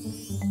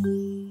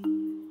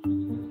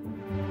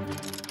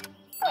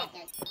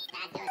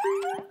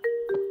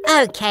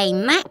 Okay,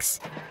 Max,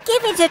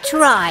 give it a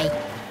try.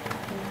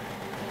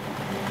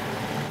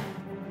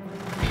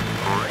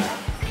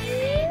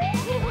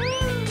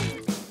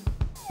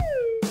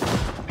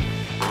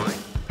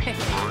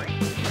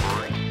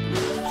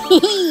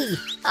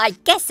 I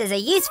guess there's a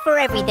use for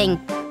everything.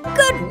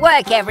 Good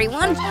work,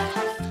 everyone.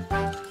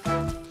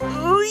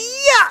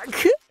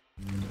 Yuck!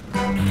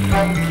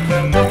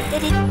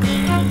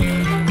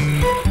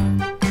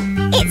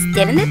 It's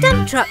Dylan the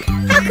dump truck.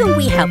 How can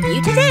we help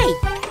you today?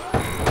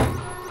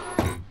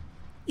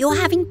 You're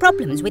having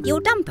problems with your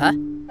dumper?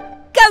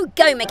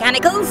 Go,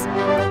 Mechanicals!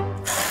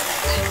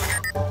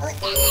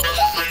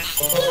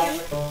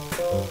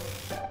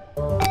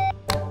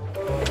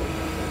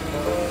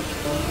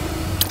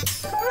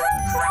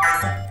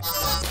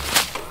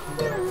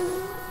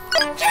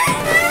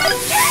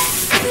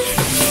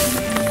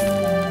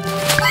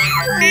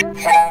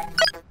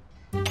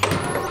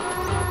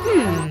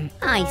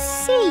 I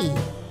see.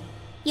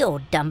 Your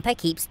dumper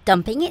keeps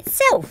dumping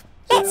itself.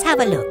 Let's have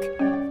a look.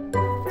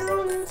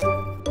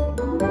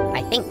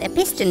 I think the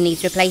piston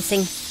needs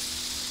replacing.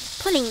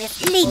 Pulling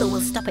this lever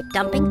will stop it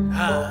dumping,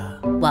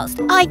 whilst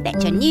I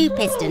fetch a new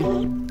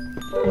piston.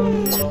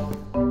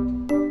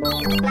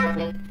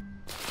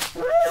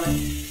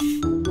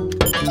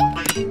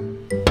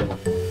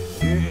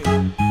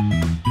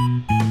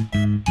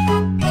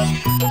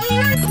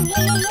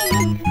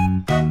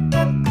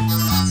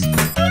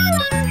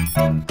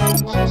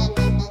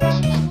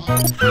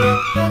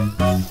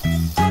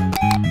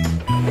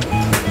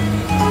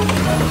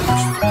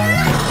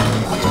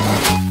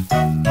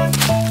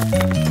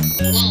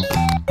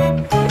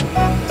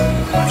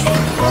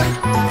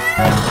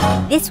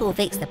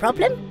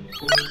 problem?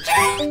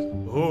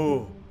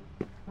 Oh.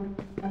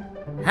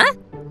 Huh?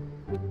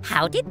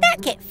 How did that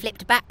get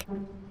flipped back?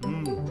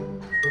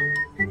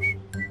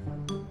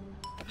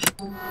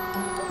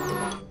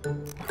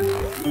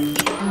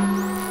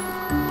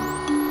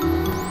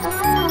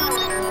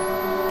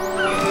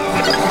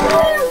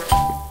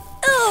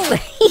 Oh,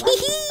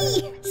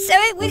 so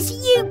it was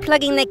you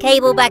plugging the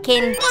cable back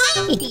in.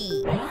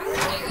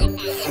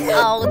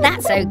 Oh,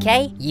 that's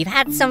okay. You've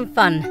had some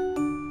fun.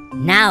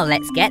 Now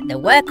let's get the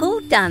work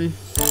all done.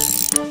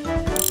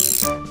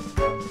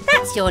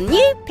 That's your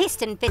new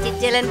piston fitted,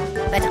 Dylan.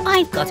 But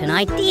I've got an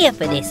idea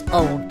for this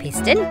old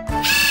piston.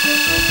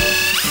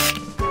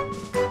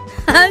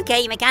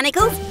 Okay,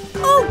 mechanicals,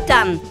 all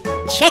done.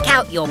 Check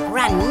out your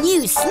brand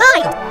new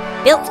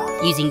slide, built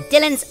using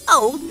Dylan's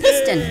old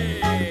piston.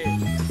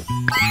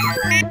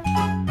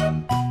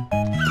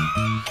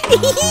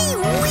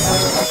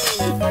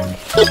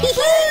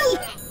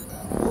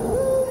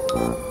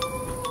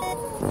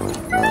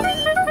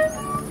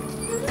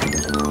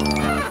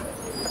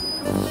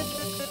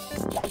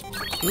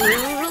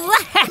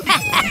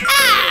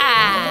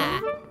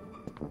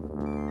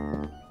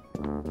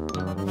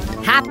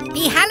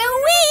 Happy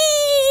Halloween!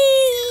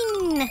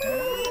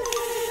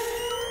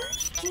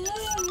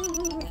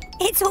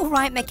 It's all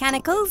right,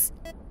 mechanicals.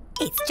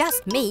 It's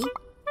just me,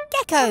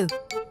 Gecko.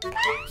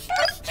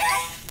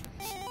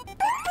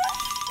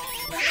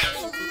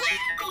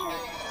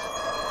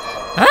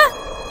 Huh?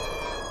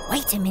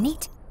 Wait a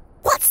minute.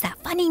 What's that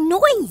funny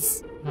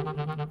noise?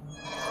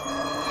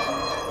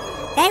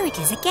 There it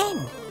is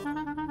again.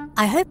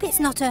 I hope it's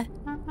not a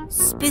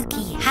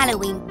spooky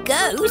Halloween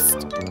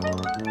ghost.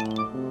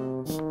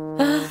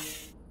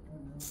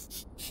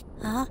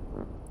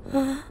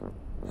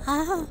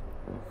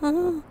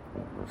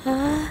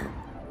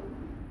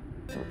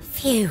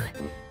 Phew.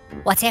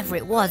 Whatever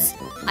it was,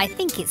 I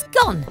think it's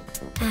gone.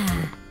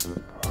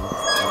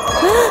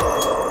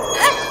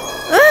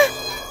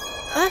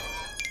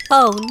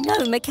 Oh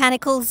no,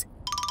 mechanicals.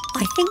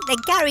 I think the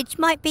garage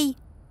might be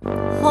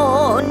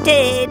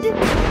haunted.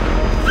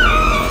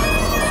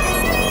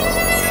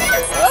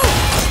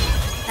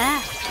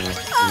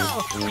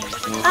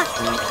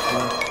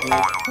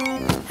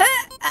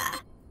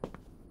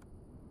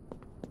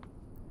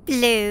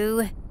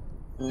 Blue.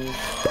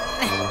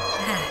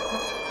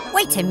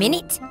 Wait a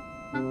minute.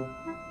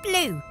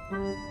 Blue,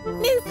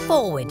 move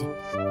forward.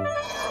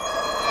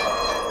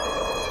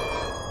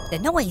 The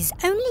noise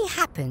only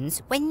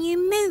happens when you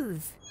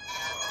move.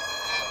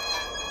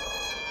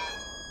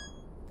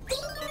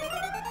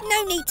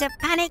 No need to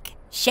panic,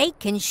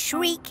 shake and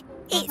shriek.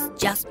 It's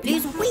just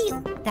Blue's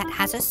wheel that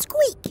has a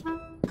squeak.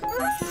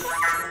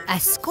 A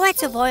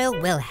squirt of oil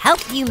will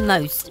help you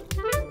most.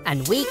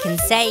 And we can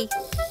say,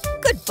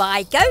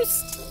 goodbye,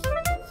 ghost.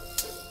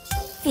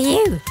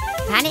 Phew,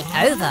 panic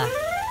over.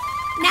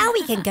 Now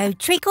we can go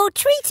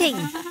trick-or-treating.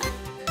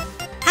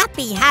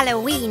 Happy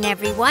Halloween,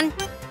 everyone.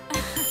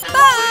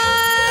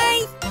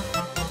 Bye!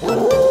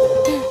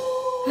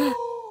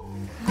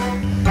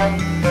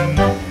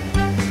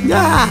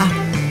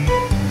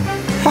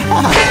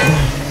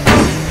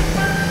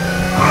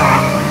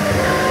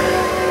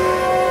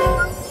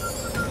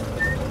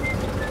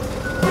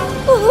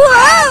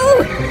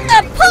 Whoa!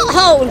 A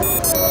pothole!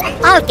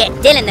 I'll get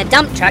Dylan the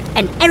dump truck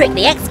and Eric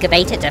the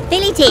excavator to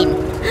fill it in.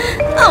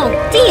 Oh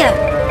dear!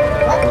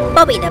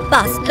 Bobby the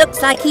bus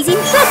looks like he's in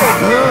trouble.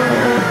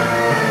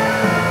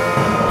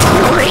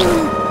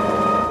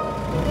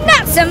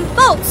 Nuts and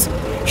bolts!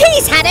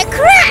 He's had a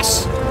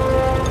crash!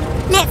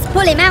 Let's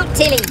pull him out,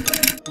 Tilly.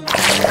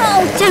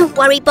 Oh, don't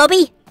worry,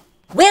 Bobby.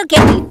 We'll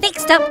get you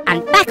fixed up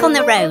and back on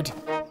the road.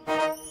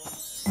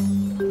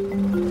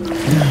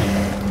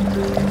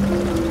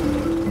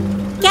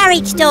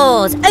 Garage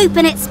doors,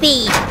 open at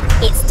speed.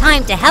 It's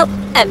time to help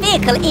a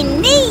vehicle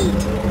in need.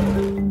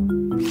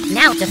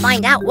 Now to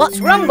find out what's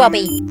wrong,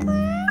 Bobby.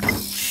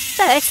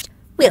 First,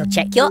 we'll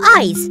check your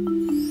eyes.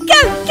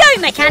 Go,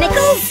 go,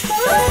 mechanicals!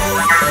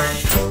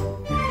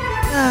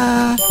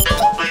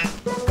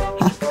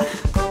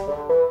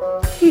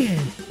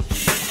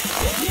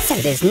 So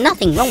there's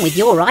nothing wrong with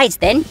your eyes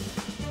then.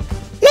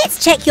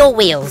 Let's check your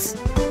wheels.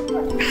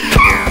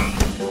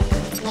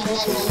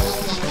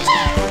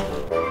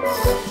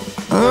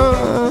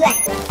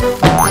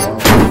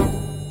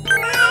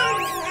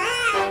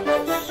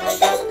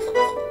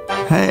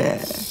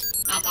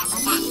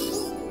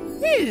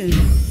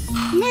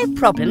 No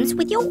problems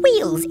with your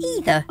wheels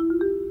either.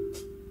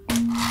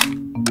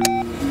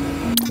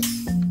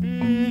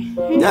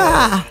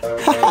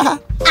 Aha!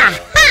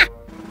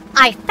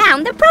 I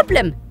found the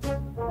problem.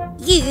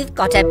 You've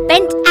got a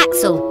bent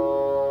axle.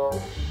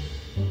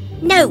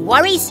 No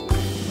worries.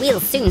 We'll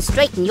soon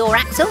straighten your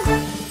axle.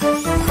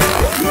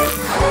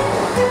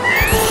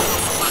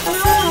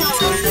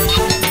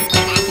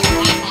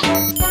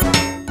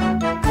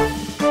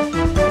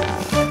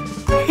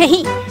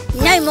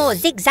 No more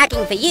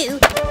zigzagging for you.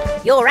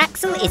 Your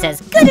axle is as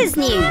good as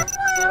new.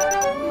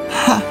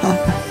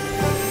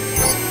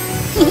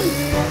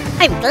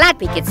 I'm glad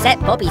we could set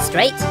Bobby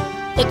straight.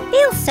 It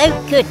feels so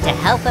good to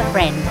help a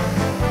friend.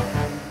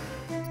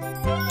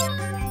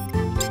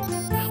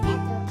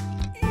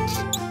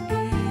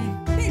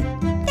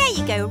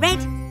 you go, Red.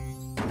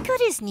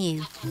 Good as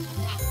new.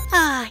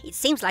 Ah, it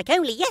seems like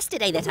only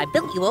yesterday that I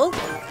built you all.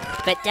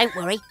 But don't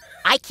worry,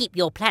 I keep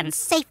your plans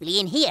safely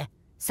in here,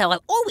 so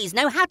I'll always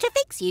know how to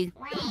fix you.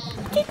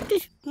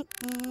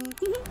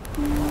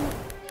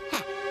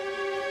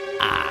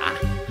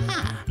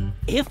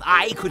 If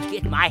I could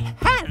get my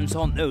hands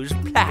on those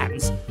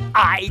plans,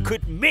 I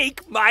could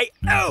make my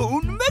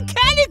own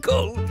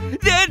mechanical.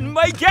 Then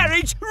my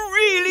garage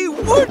really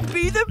would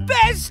be the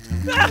best.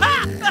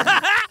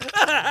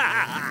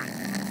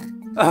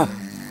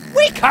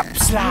 Wake up,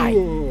 Sly.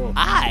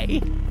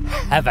 I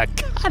have a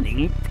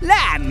cunning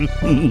plan.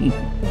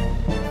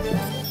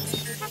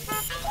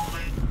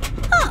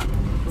 Oh,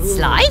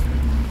 Sly?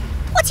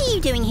 What are you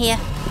doing here?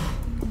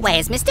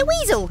 Where's Mr.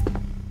 Weasel?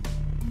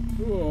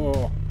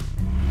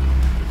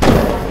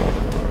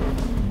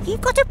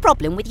 You've got a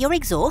problem with your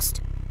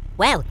exhaust?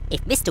 Well,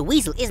 if Mr.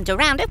 Weasel isn't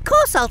around, of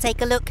course I'll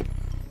take a look.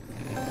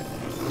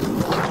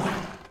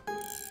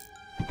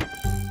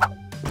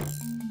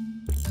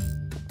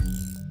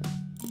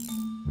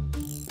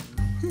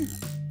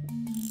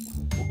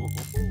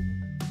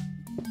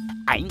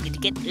 I'm going to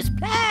get those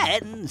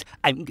plans.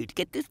 I'm going to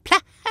get those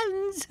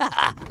plans. Ha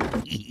ha!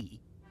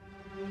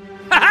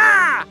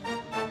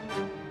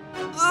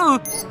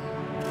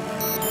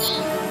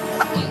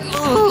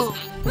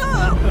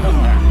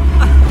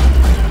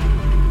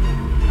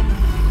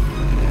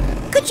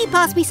 Could you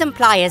pass me some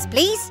pliers,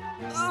 please?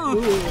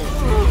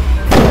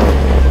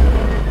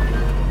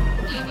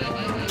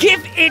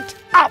 Give it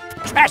up,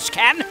 trash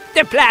can.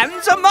 The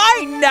plans are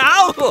mine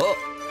now.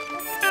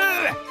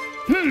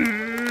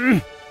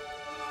 Phew!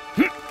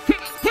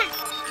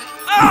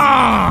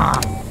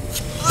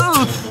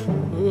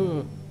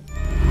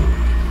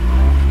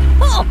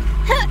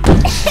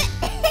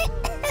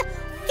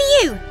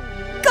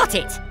 Got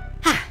it.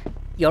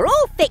 You're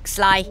all fixed,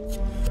 Sly.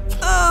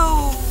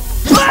 Oh,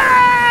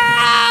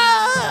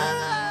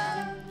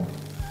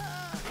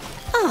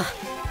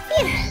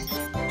 phew.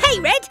 Hey,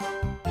 Red.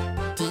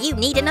 Do you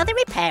need another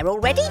repair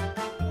already?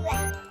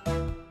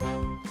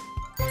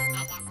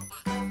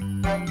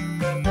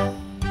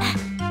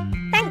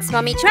 Thanks,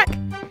 Mummy Truck.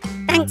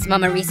 Thanks,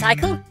 Mama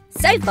Recycle.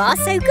 So far,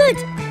 so good.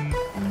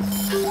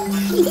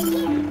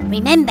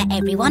 Remember,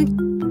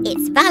 everyone,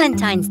 it's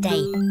Valentine's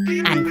Day,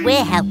 and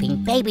we're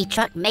helping Baby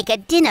Truck make a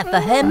dinner for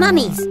her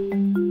mummies.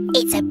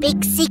 It's a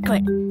big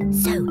secret,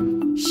 so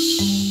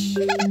shh.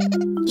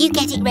 You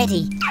get it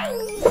ready.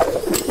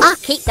 I'll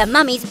keep the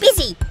mummies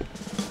busy.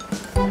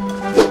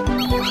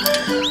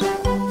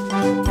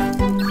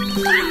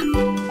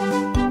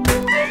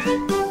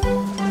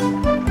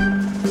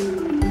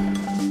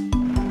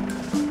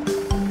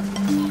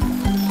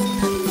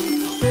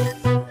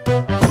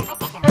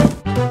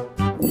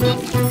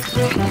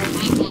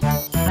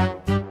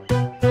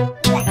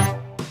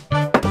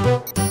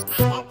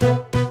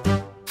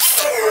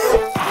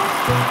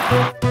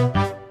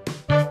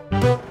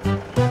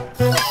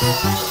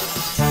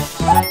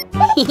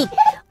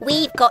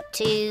 We've got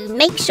to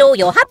make sure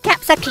your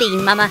hubcaps are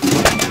clean, Mama.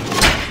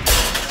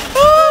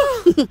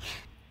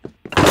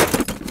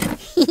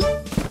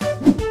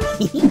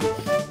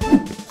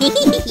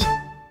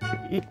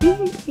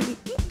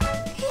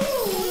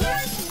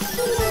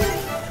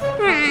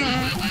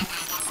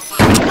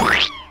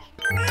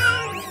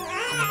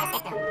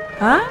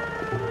 Huh?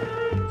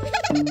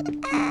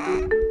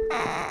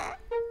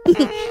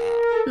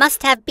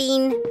 Must have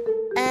been,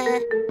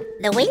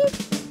 the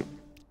wind?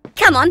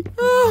 Come on,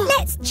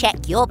 let's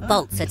check your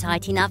bolts are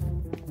tight enough.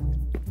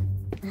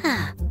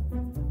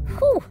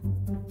 Whew.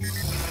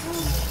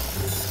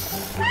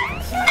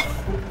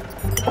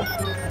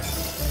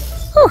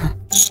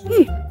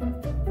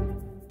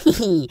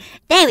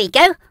 There we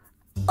go.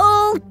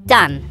 All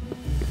done.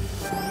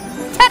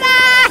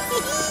 Ta-da!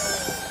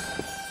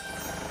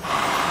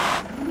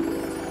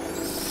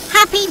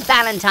 Happy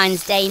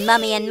Valentine's Day,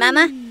 Mummy and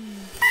Mama.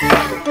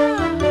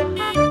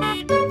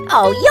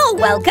 Oh, you're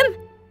welcome.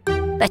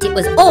 But it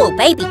was all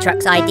Baby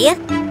Truck's idea.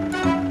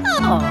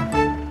 Oh.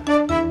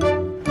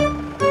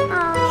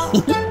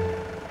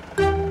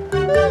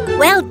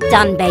 Well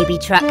done, Baby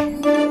Truck.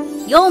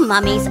 Your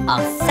mummies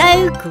are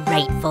so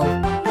grateful.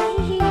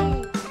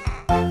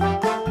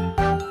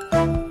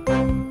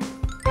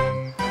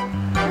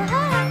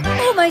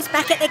 Almost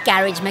back at the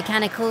garage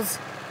mechanicals.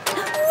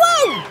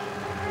 Whoa!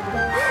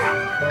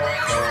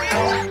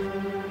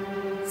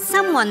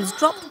 Someone's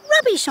dropped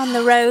rubbish on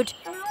the road.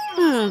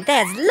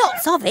 There's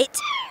lots of it.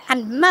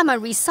 And Mama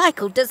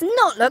Recycle does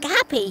not look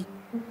happy.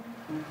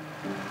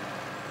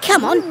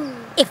 Come on,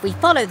 if we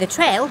follow the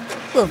trail,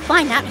 we'll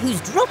find out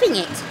who's dropping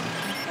it.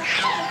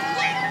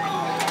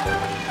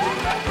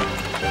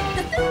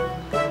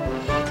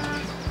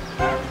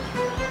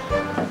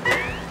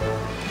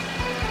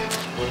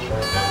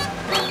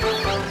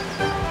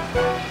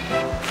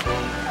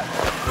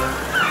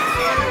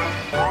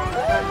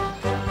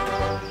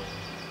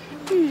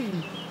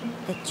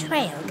 The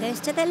trail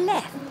goes to the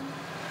left.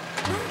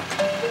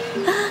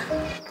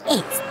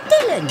 It's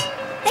Dylan,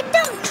 the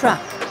dump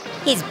truck.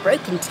 His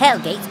broken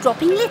tailgate's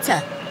dropping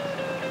litter.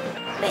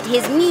 But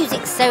his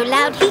music's so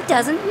loud he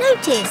doesn't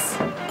notice.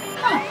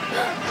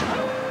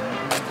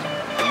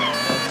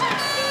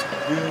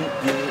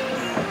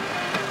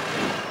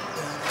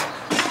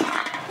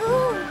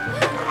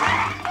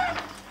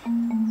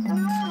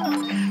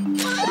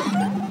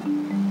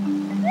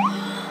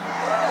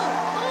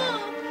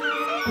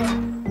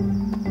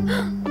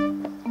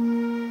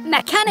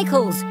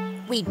 Mechanicals!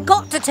 We've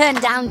got to turn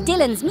down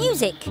Dylan's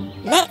music.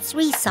 Let's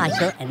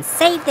recycle and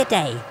save the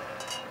day.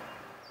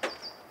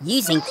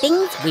 Using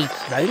things we've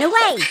thrown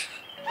away.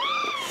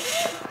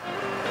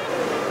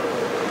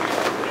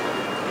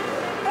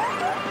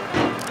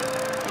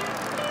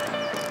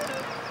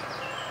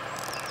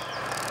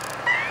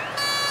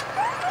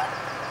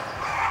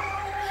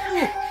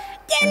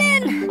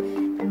 Dylan!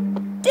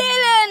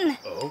 Dylan!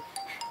 Oh?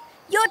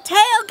 Your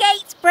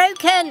tailgate's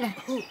broken.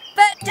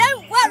 But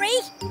don't worry,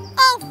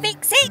 I'll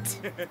fix it.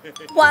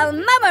 While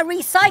Mama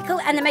Recycle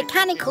and the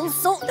mechanicals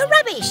sort the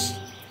rubbish.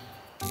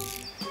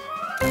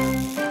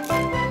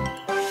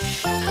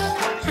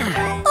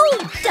 All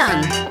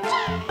done.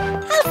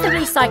 How's the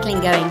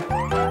recycling going?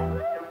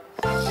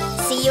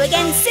 See you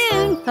again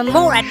soon for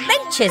more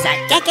adventures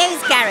at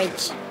Gecko's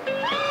Garage.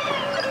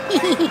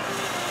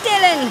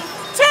 Dylan,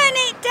 turn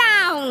it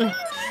down.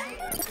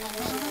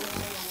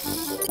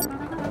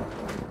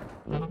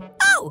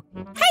 Oh,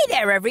 hey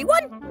there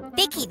everyone.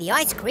 Vicky the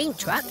ice cream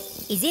truck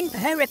is in for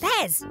her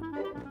repairs.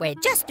 We're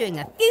just doing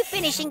a few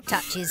finishing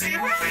touches.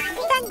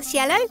 Thanks,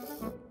 Yellow.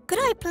 Could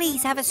I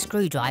please have a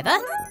screwdriver?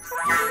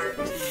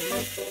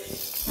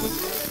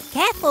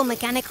 Careful,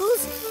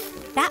 mechanicals.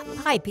 That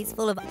pipe is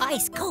full of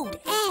ice-cold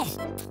air.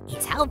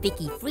 It's how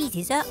Vicky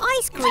freezes her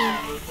ice cream.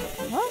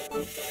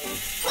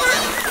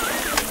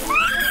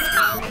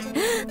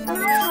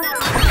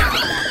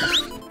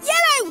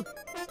 Yellow!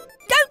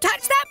 Don't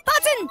touch that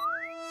button!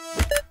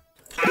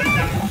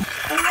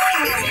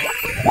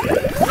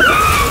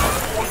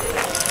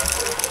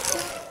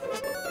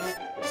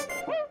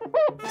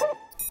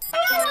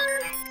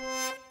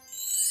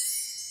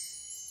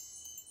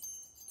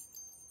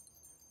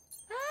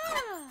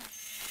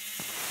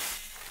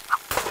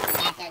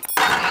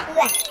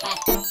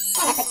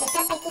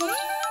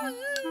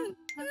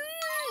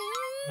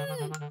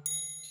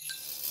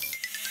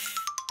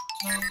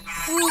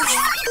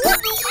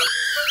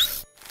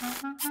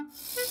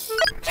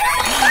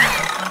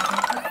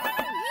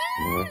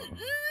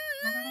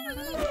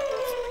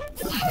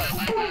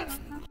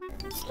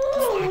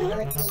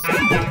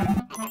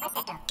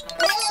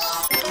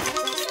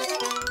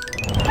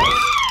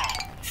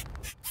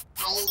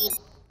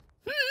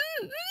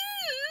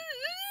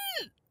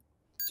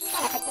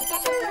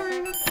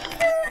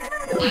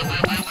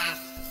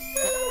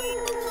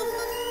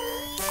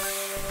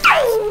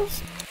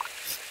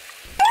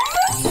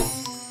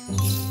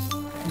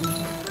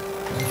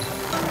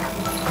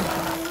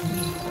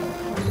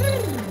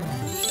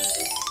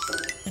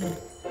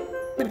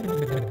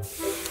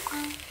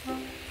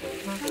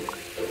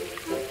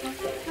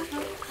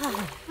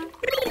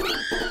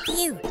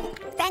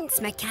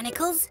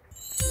 Mechanicals,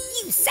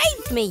 you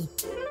saved me.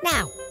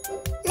 Now,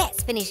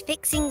 let's finish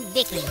fixing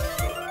Vicky.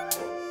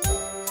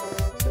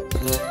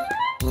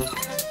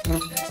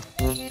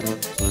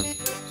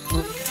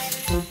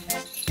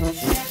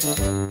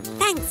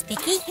 Thanks,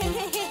 Vicky.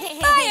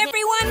 Bye,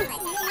 everyone.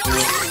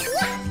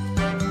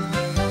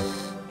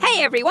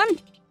 Hey everyone!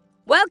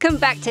 Welcome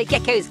back to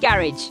Gecko's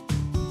Garage.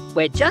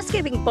 We're just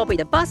giving Bobby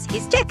the bus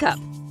his checkup.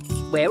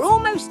 We're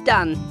almost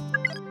done.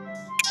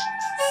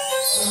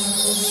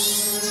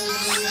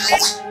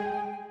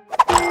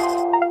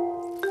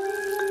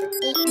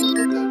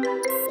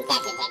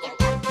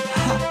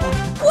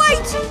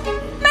 Wait!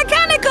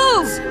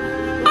 Mechanicals!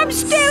 I'm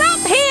still up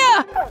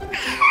here!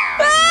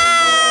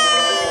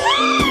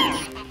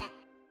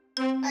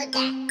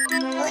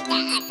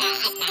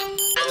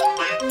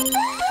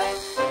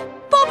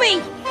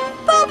 Bobby!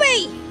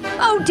 Bobby!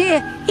 Oh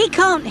dear, he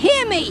can't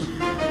hear me!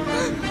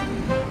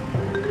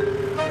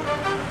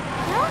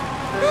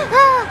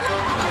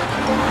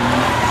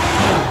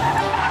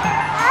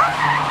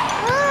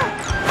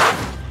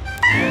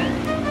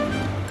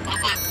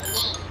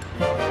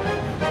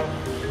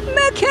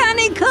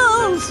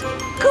 Mechanicals!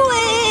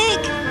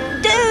 Quick!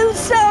 Do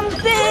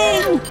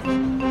something!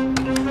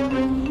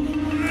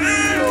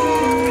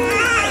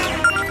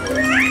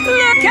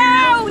 Look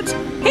out!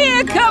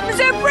 Here comes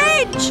a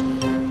bridge!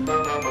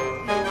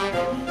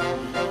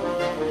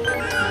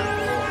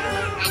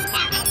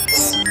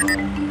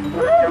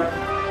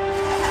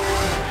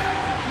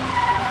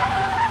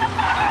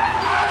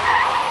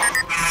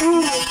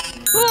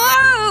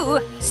 Whoa!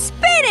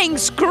 Spinning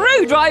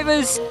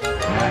screwdrivers!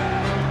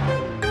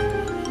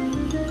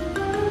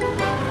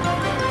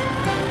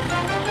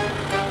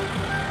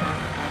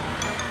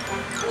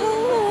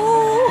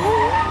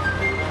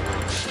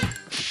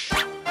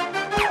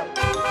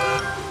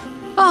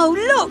 Oh,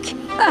 look!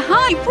 A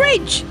high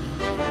bridge!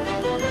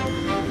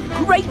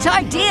 Great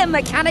idea,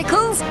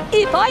 Mechanicals!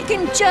 If I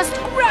can just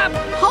grab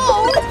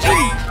hold...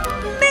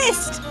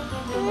 Missed!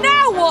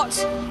 Now what?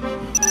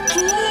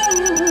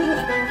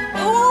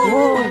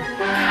 Whoa!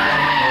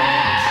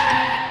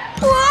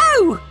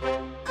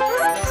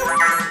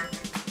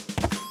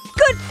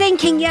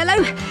 thinking,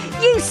 Yellow.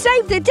 You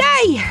saved the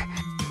day.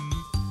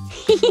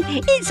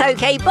 It's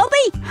okay, Bobby.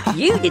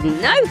 You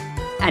didn't know,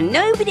 and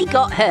nobody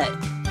got hurt.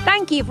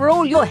 Thank you for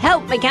all your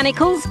help,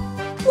 Mechanicals.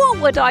 What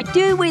would I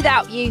do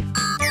without you?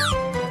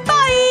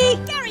 Bye!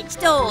 Garage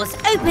doors,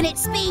 open at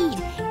speed.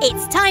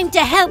 It's time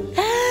to help.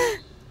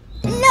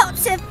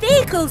 Lots of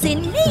vehicles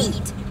in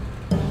need.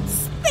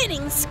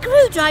 Spinning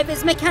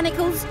screwdrivers,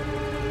 Mechanicals.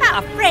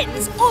 Our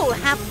friends all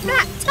have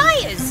flat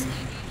tyres.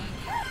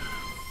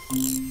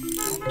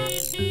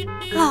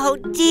 Oh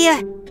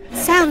dear.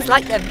 Sounds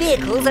like the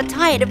vehicles are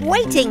tired of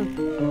waiting.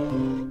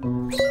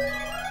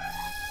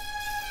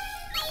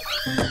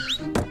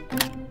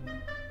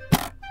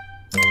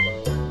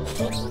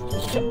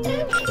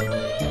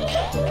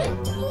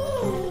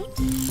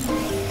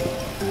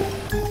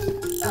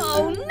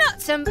 Oh,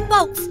 nuts and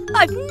bolts!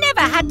 I've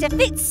never had to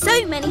fit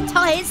so many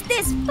tyres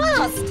this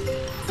fast.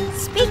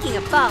 Speaking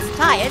of fast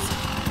tyres,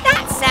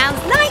 that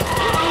sounds like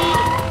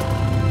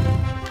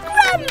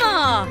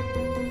Grandma!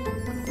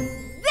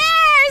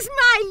 There's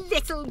my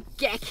little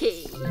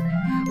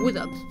Gecko, with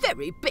a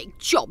very big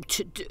job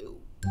to do.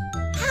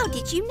 How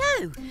did you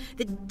know?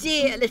 The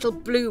dear little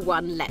blue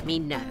one let me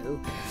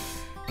know.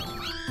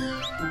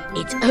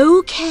 It's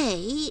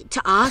okay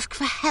to ask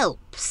for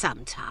help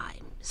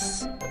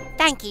sometimes.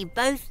 Thank you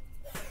both.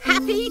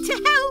 Happy to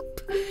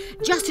help,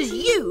 just as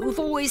you've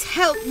always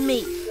helped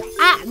me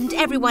and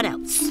everyone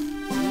else.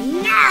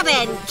 Now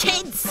then,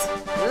 kids,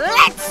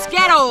 let's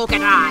get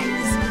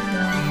organised.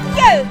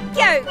 Go,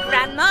 go,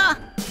 Grandma!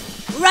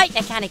 Right,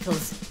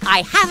 Mechanicals,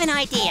 I have an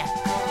idea.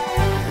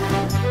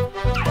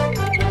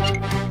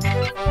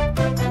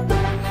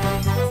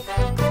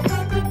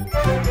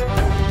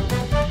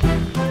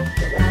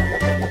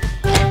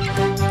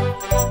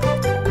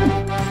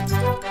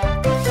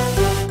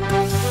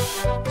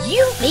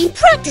 You've been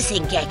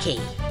practising, Gecko.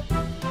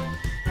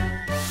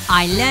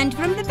 I learned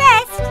from the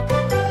best.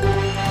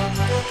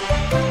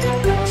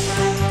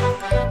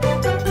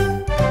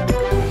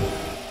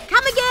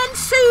 Come again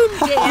soon,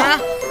 dear.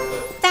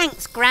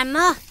 Thanks,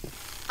 Grandma.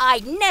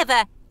 I'd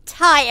never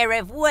tire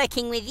of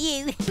working with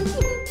you.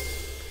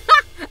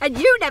 And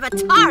you never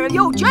tire of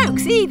your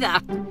jokes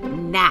either.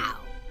 Now,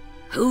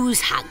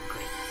 who's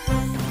hungry?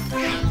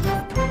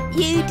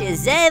 You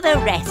deserve a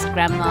rest,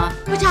 Grandma.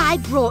 But I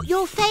brought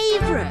your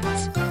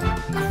favourite,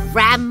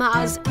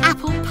 Grandma's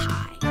apple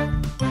pie.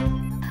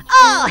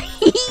 Oh,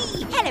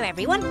 hello,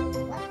 everyone.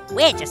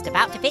 We're just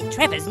about to fit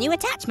Trevor's new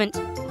attachment.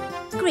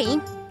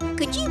 Green,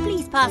 could you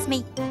please pass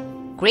me?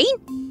 Green?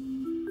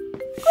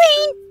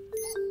 Green?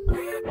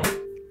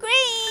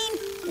 Green,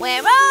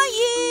 where are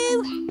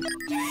you?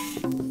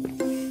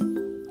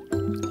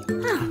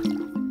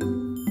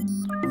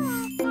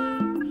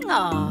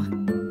 Oh,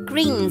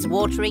 Green's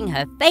watering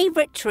her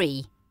favourite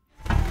tree.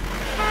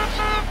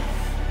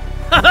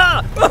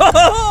 Out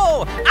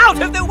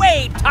of the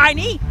way,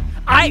 Tiny!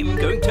 I'm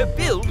going to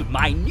build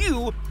my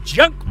new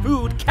junk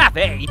food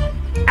cafe,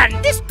 and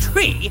this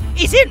tree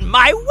is in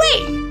my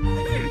way.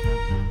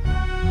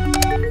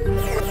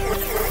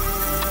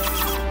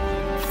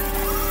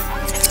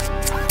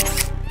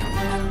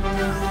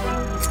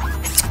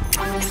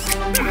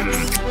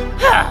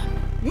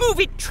 Move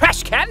it,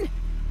 trash can!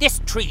 This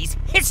tree's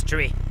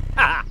history.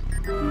 Ha!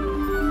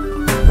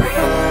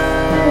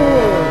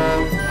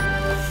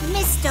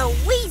 Mr.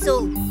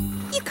 Weasel,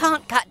 you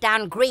can't cut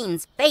down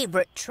Green's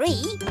favourite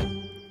tree.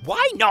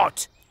 Why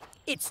not?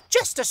 It's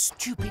just a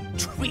stupid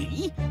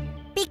tree.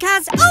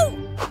 Because,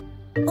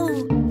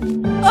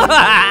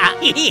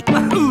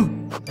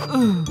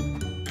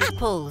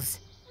 apples.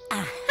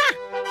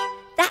 Aha!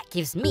 That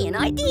gives me an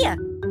idea.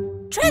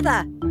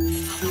 Trevor!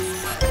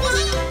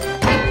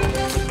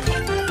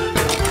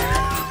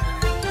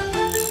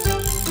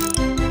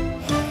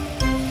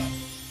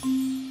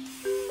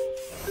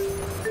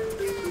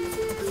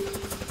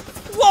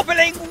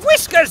 Wobbling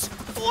whiskers!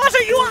 What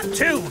are you up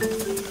to?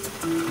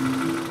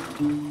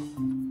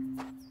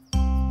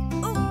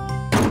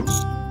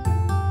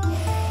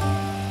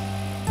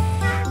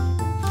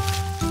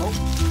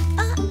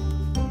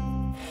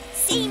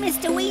 See,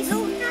 Mr.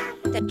 Weasel?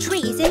 The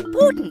tree's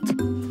important.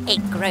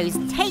 It grows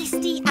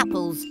tasty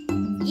apples.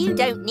 You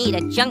don't need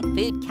a junk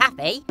food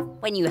cafe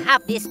when you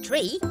have this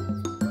tree.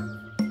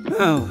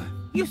 Oh,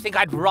 you think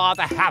I'd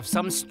rather have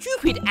some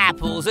stupid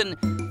apples and...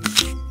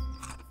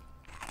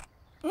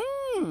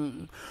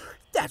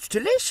 That's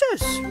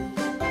delicious.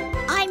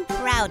 I'm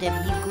proud of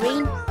you,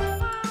 Green.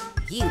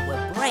 You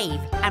were brave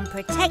and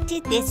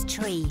protected this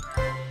tree.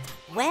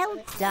 Well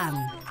done.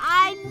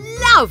 I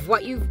love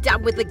what you've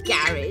done with the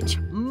garage,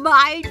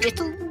 my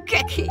little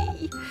Gecko.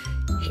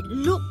 It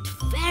looked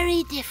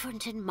very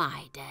different in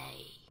my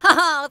day.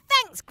 Oh,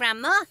 thanks,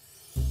 Grandma.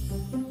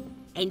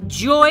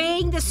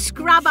 Enjoying the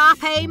scrub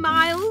up, eh,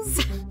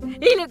 Miles?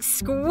 He looks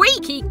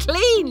squeaky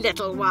clean,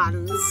 little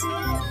ones.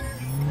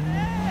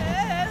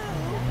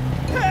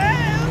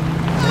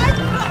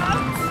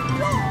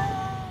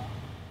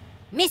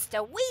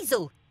 Mr.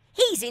 Weasel,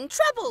 he's in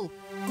trouble.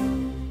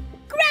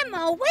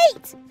 Grandma,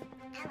 wait!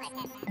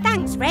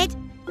 Thanks, Red.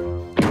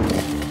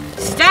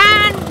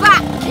 Stand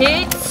back,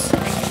 kids.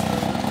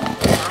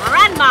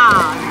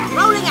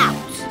 rolling out.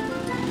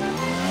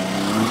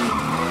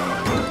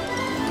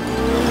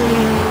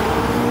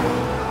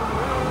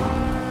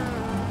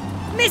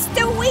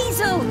 Mr.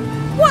 Weasel,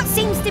 what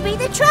seems to be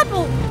the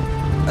trouble?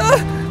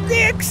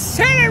 The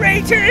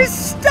accelerator is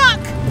stuck!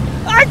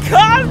 I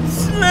can't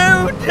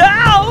slow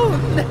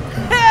down!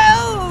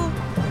 Help!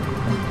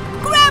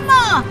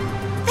 Grandma!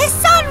 The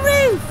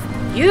sunroof!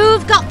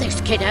 You've got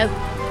this, kiddo.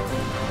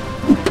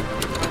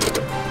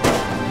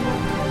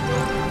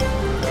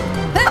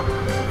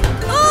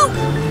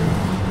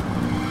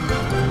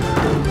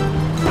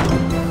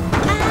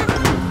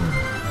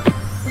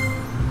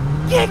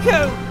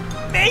 Gecko,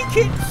 make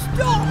it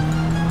stop!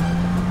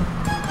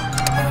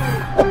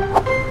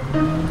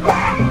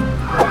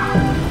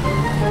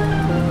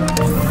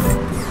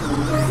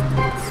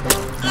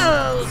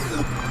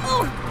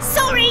 Oh,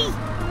 sorry!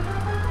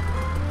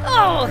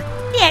 Oh,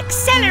 the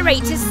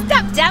accelerator's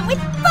stuck down with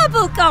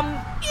bubble gum!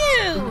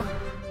 Ew!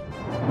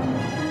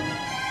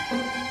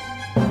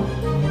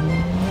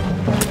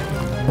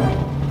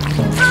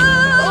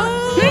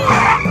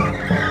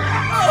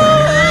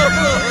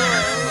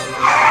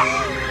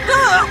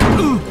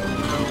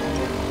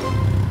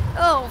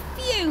 Oh,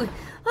 phew!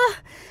 Oh,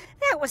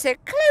 that was a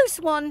close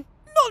one.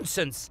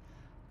 Nonsense!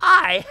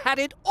 I had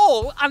it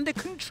all under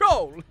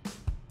control.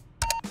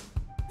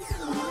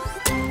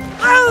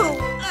 Oh!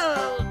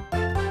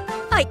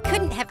 I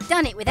couldn't have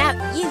done it without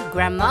you,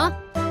 Grandma.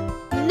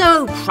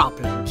 No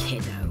problem,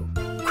 kiddo.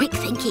 Quick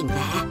thinking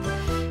there.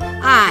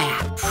 I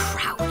am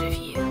proud of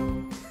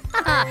you.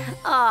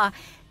 Ah,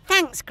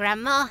 thanks,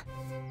 Grandma.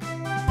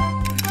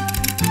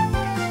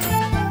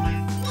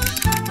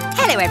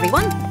 Hello,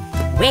 everyone.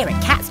 We're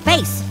at Cat's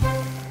Base.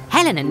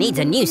 Helena needs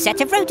a new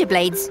set of rotor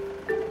blades.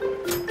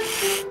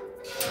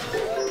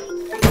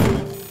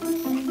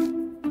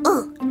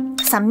 Ooh,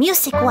 some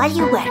music while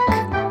you work.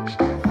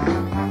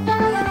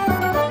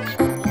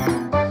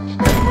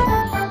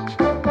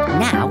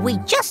 Now we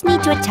just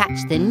need to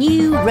attach the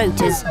new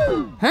rotors.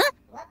 Huh?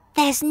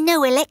 There's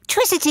no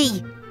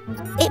electricity.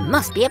 It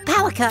must be a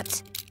power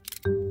cut.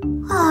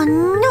 Oh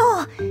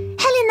no!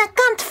 Helena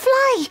can't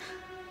fly!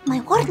 My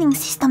warning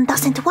system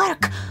doesn't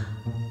work.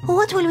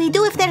 What will we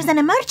do if there's an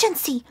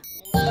emergency?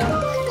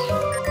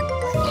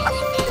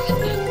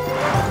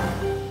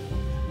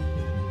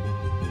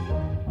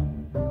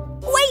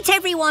 Wait,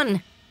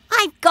 everyone!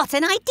 I've got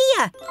an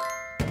idea.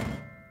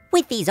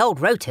 With these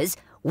old rotors,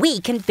 we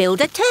can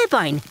build a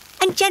turbine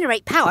and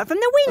generate power from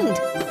the wind.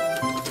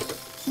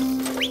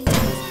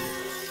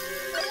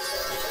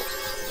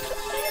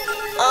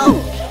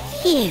 Oh,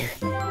 phew.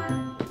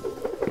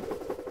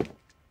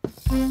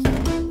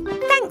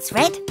 Thanks,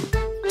 Red.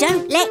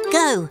 Don't let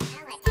go.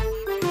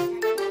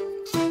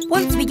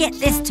 Once we get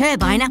this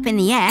turbine up in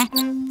the air,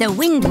 the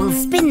wind will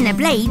spin the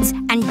blades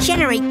and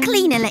generate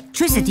clean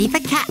electricity for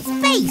Cat's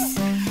base.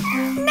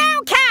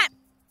 Now, Cat!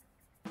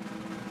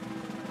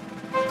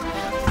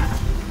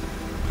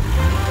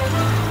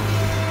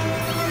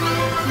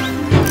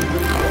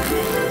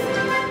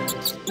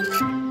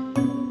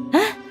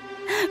 Huh?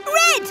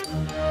 Red!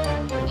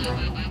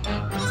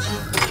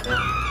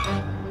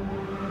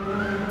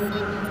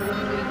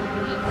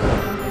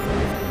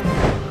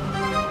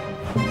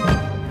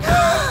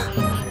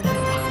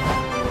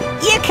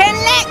 You can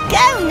let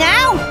go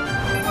now!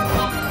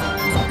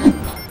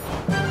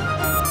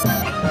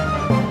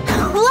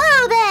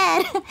 Whoa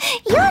there!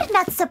 You're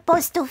not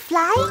supposed to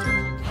fly.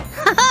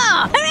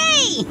 Ha-ha!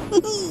 Hooray!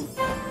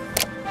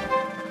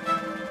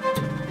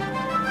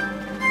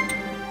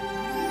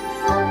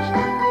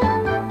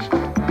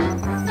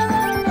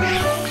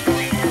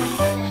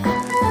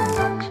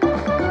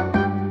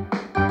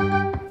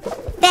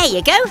 There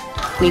you go.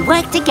 We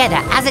work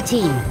together as a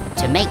team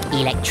to make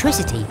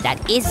electricity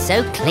that is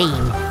so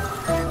clean.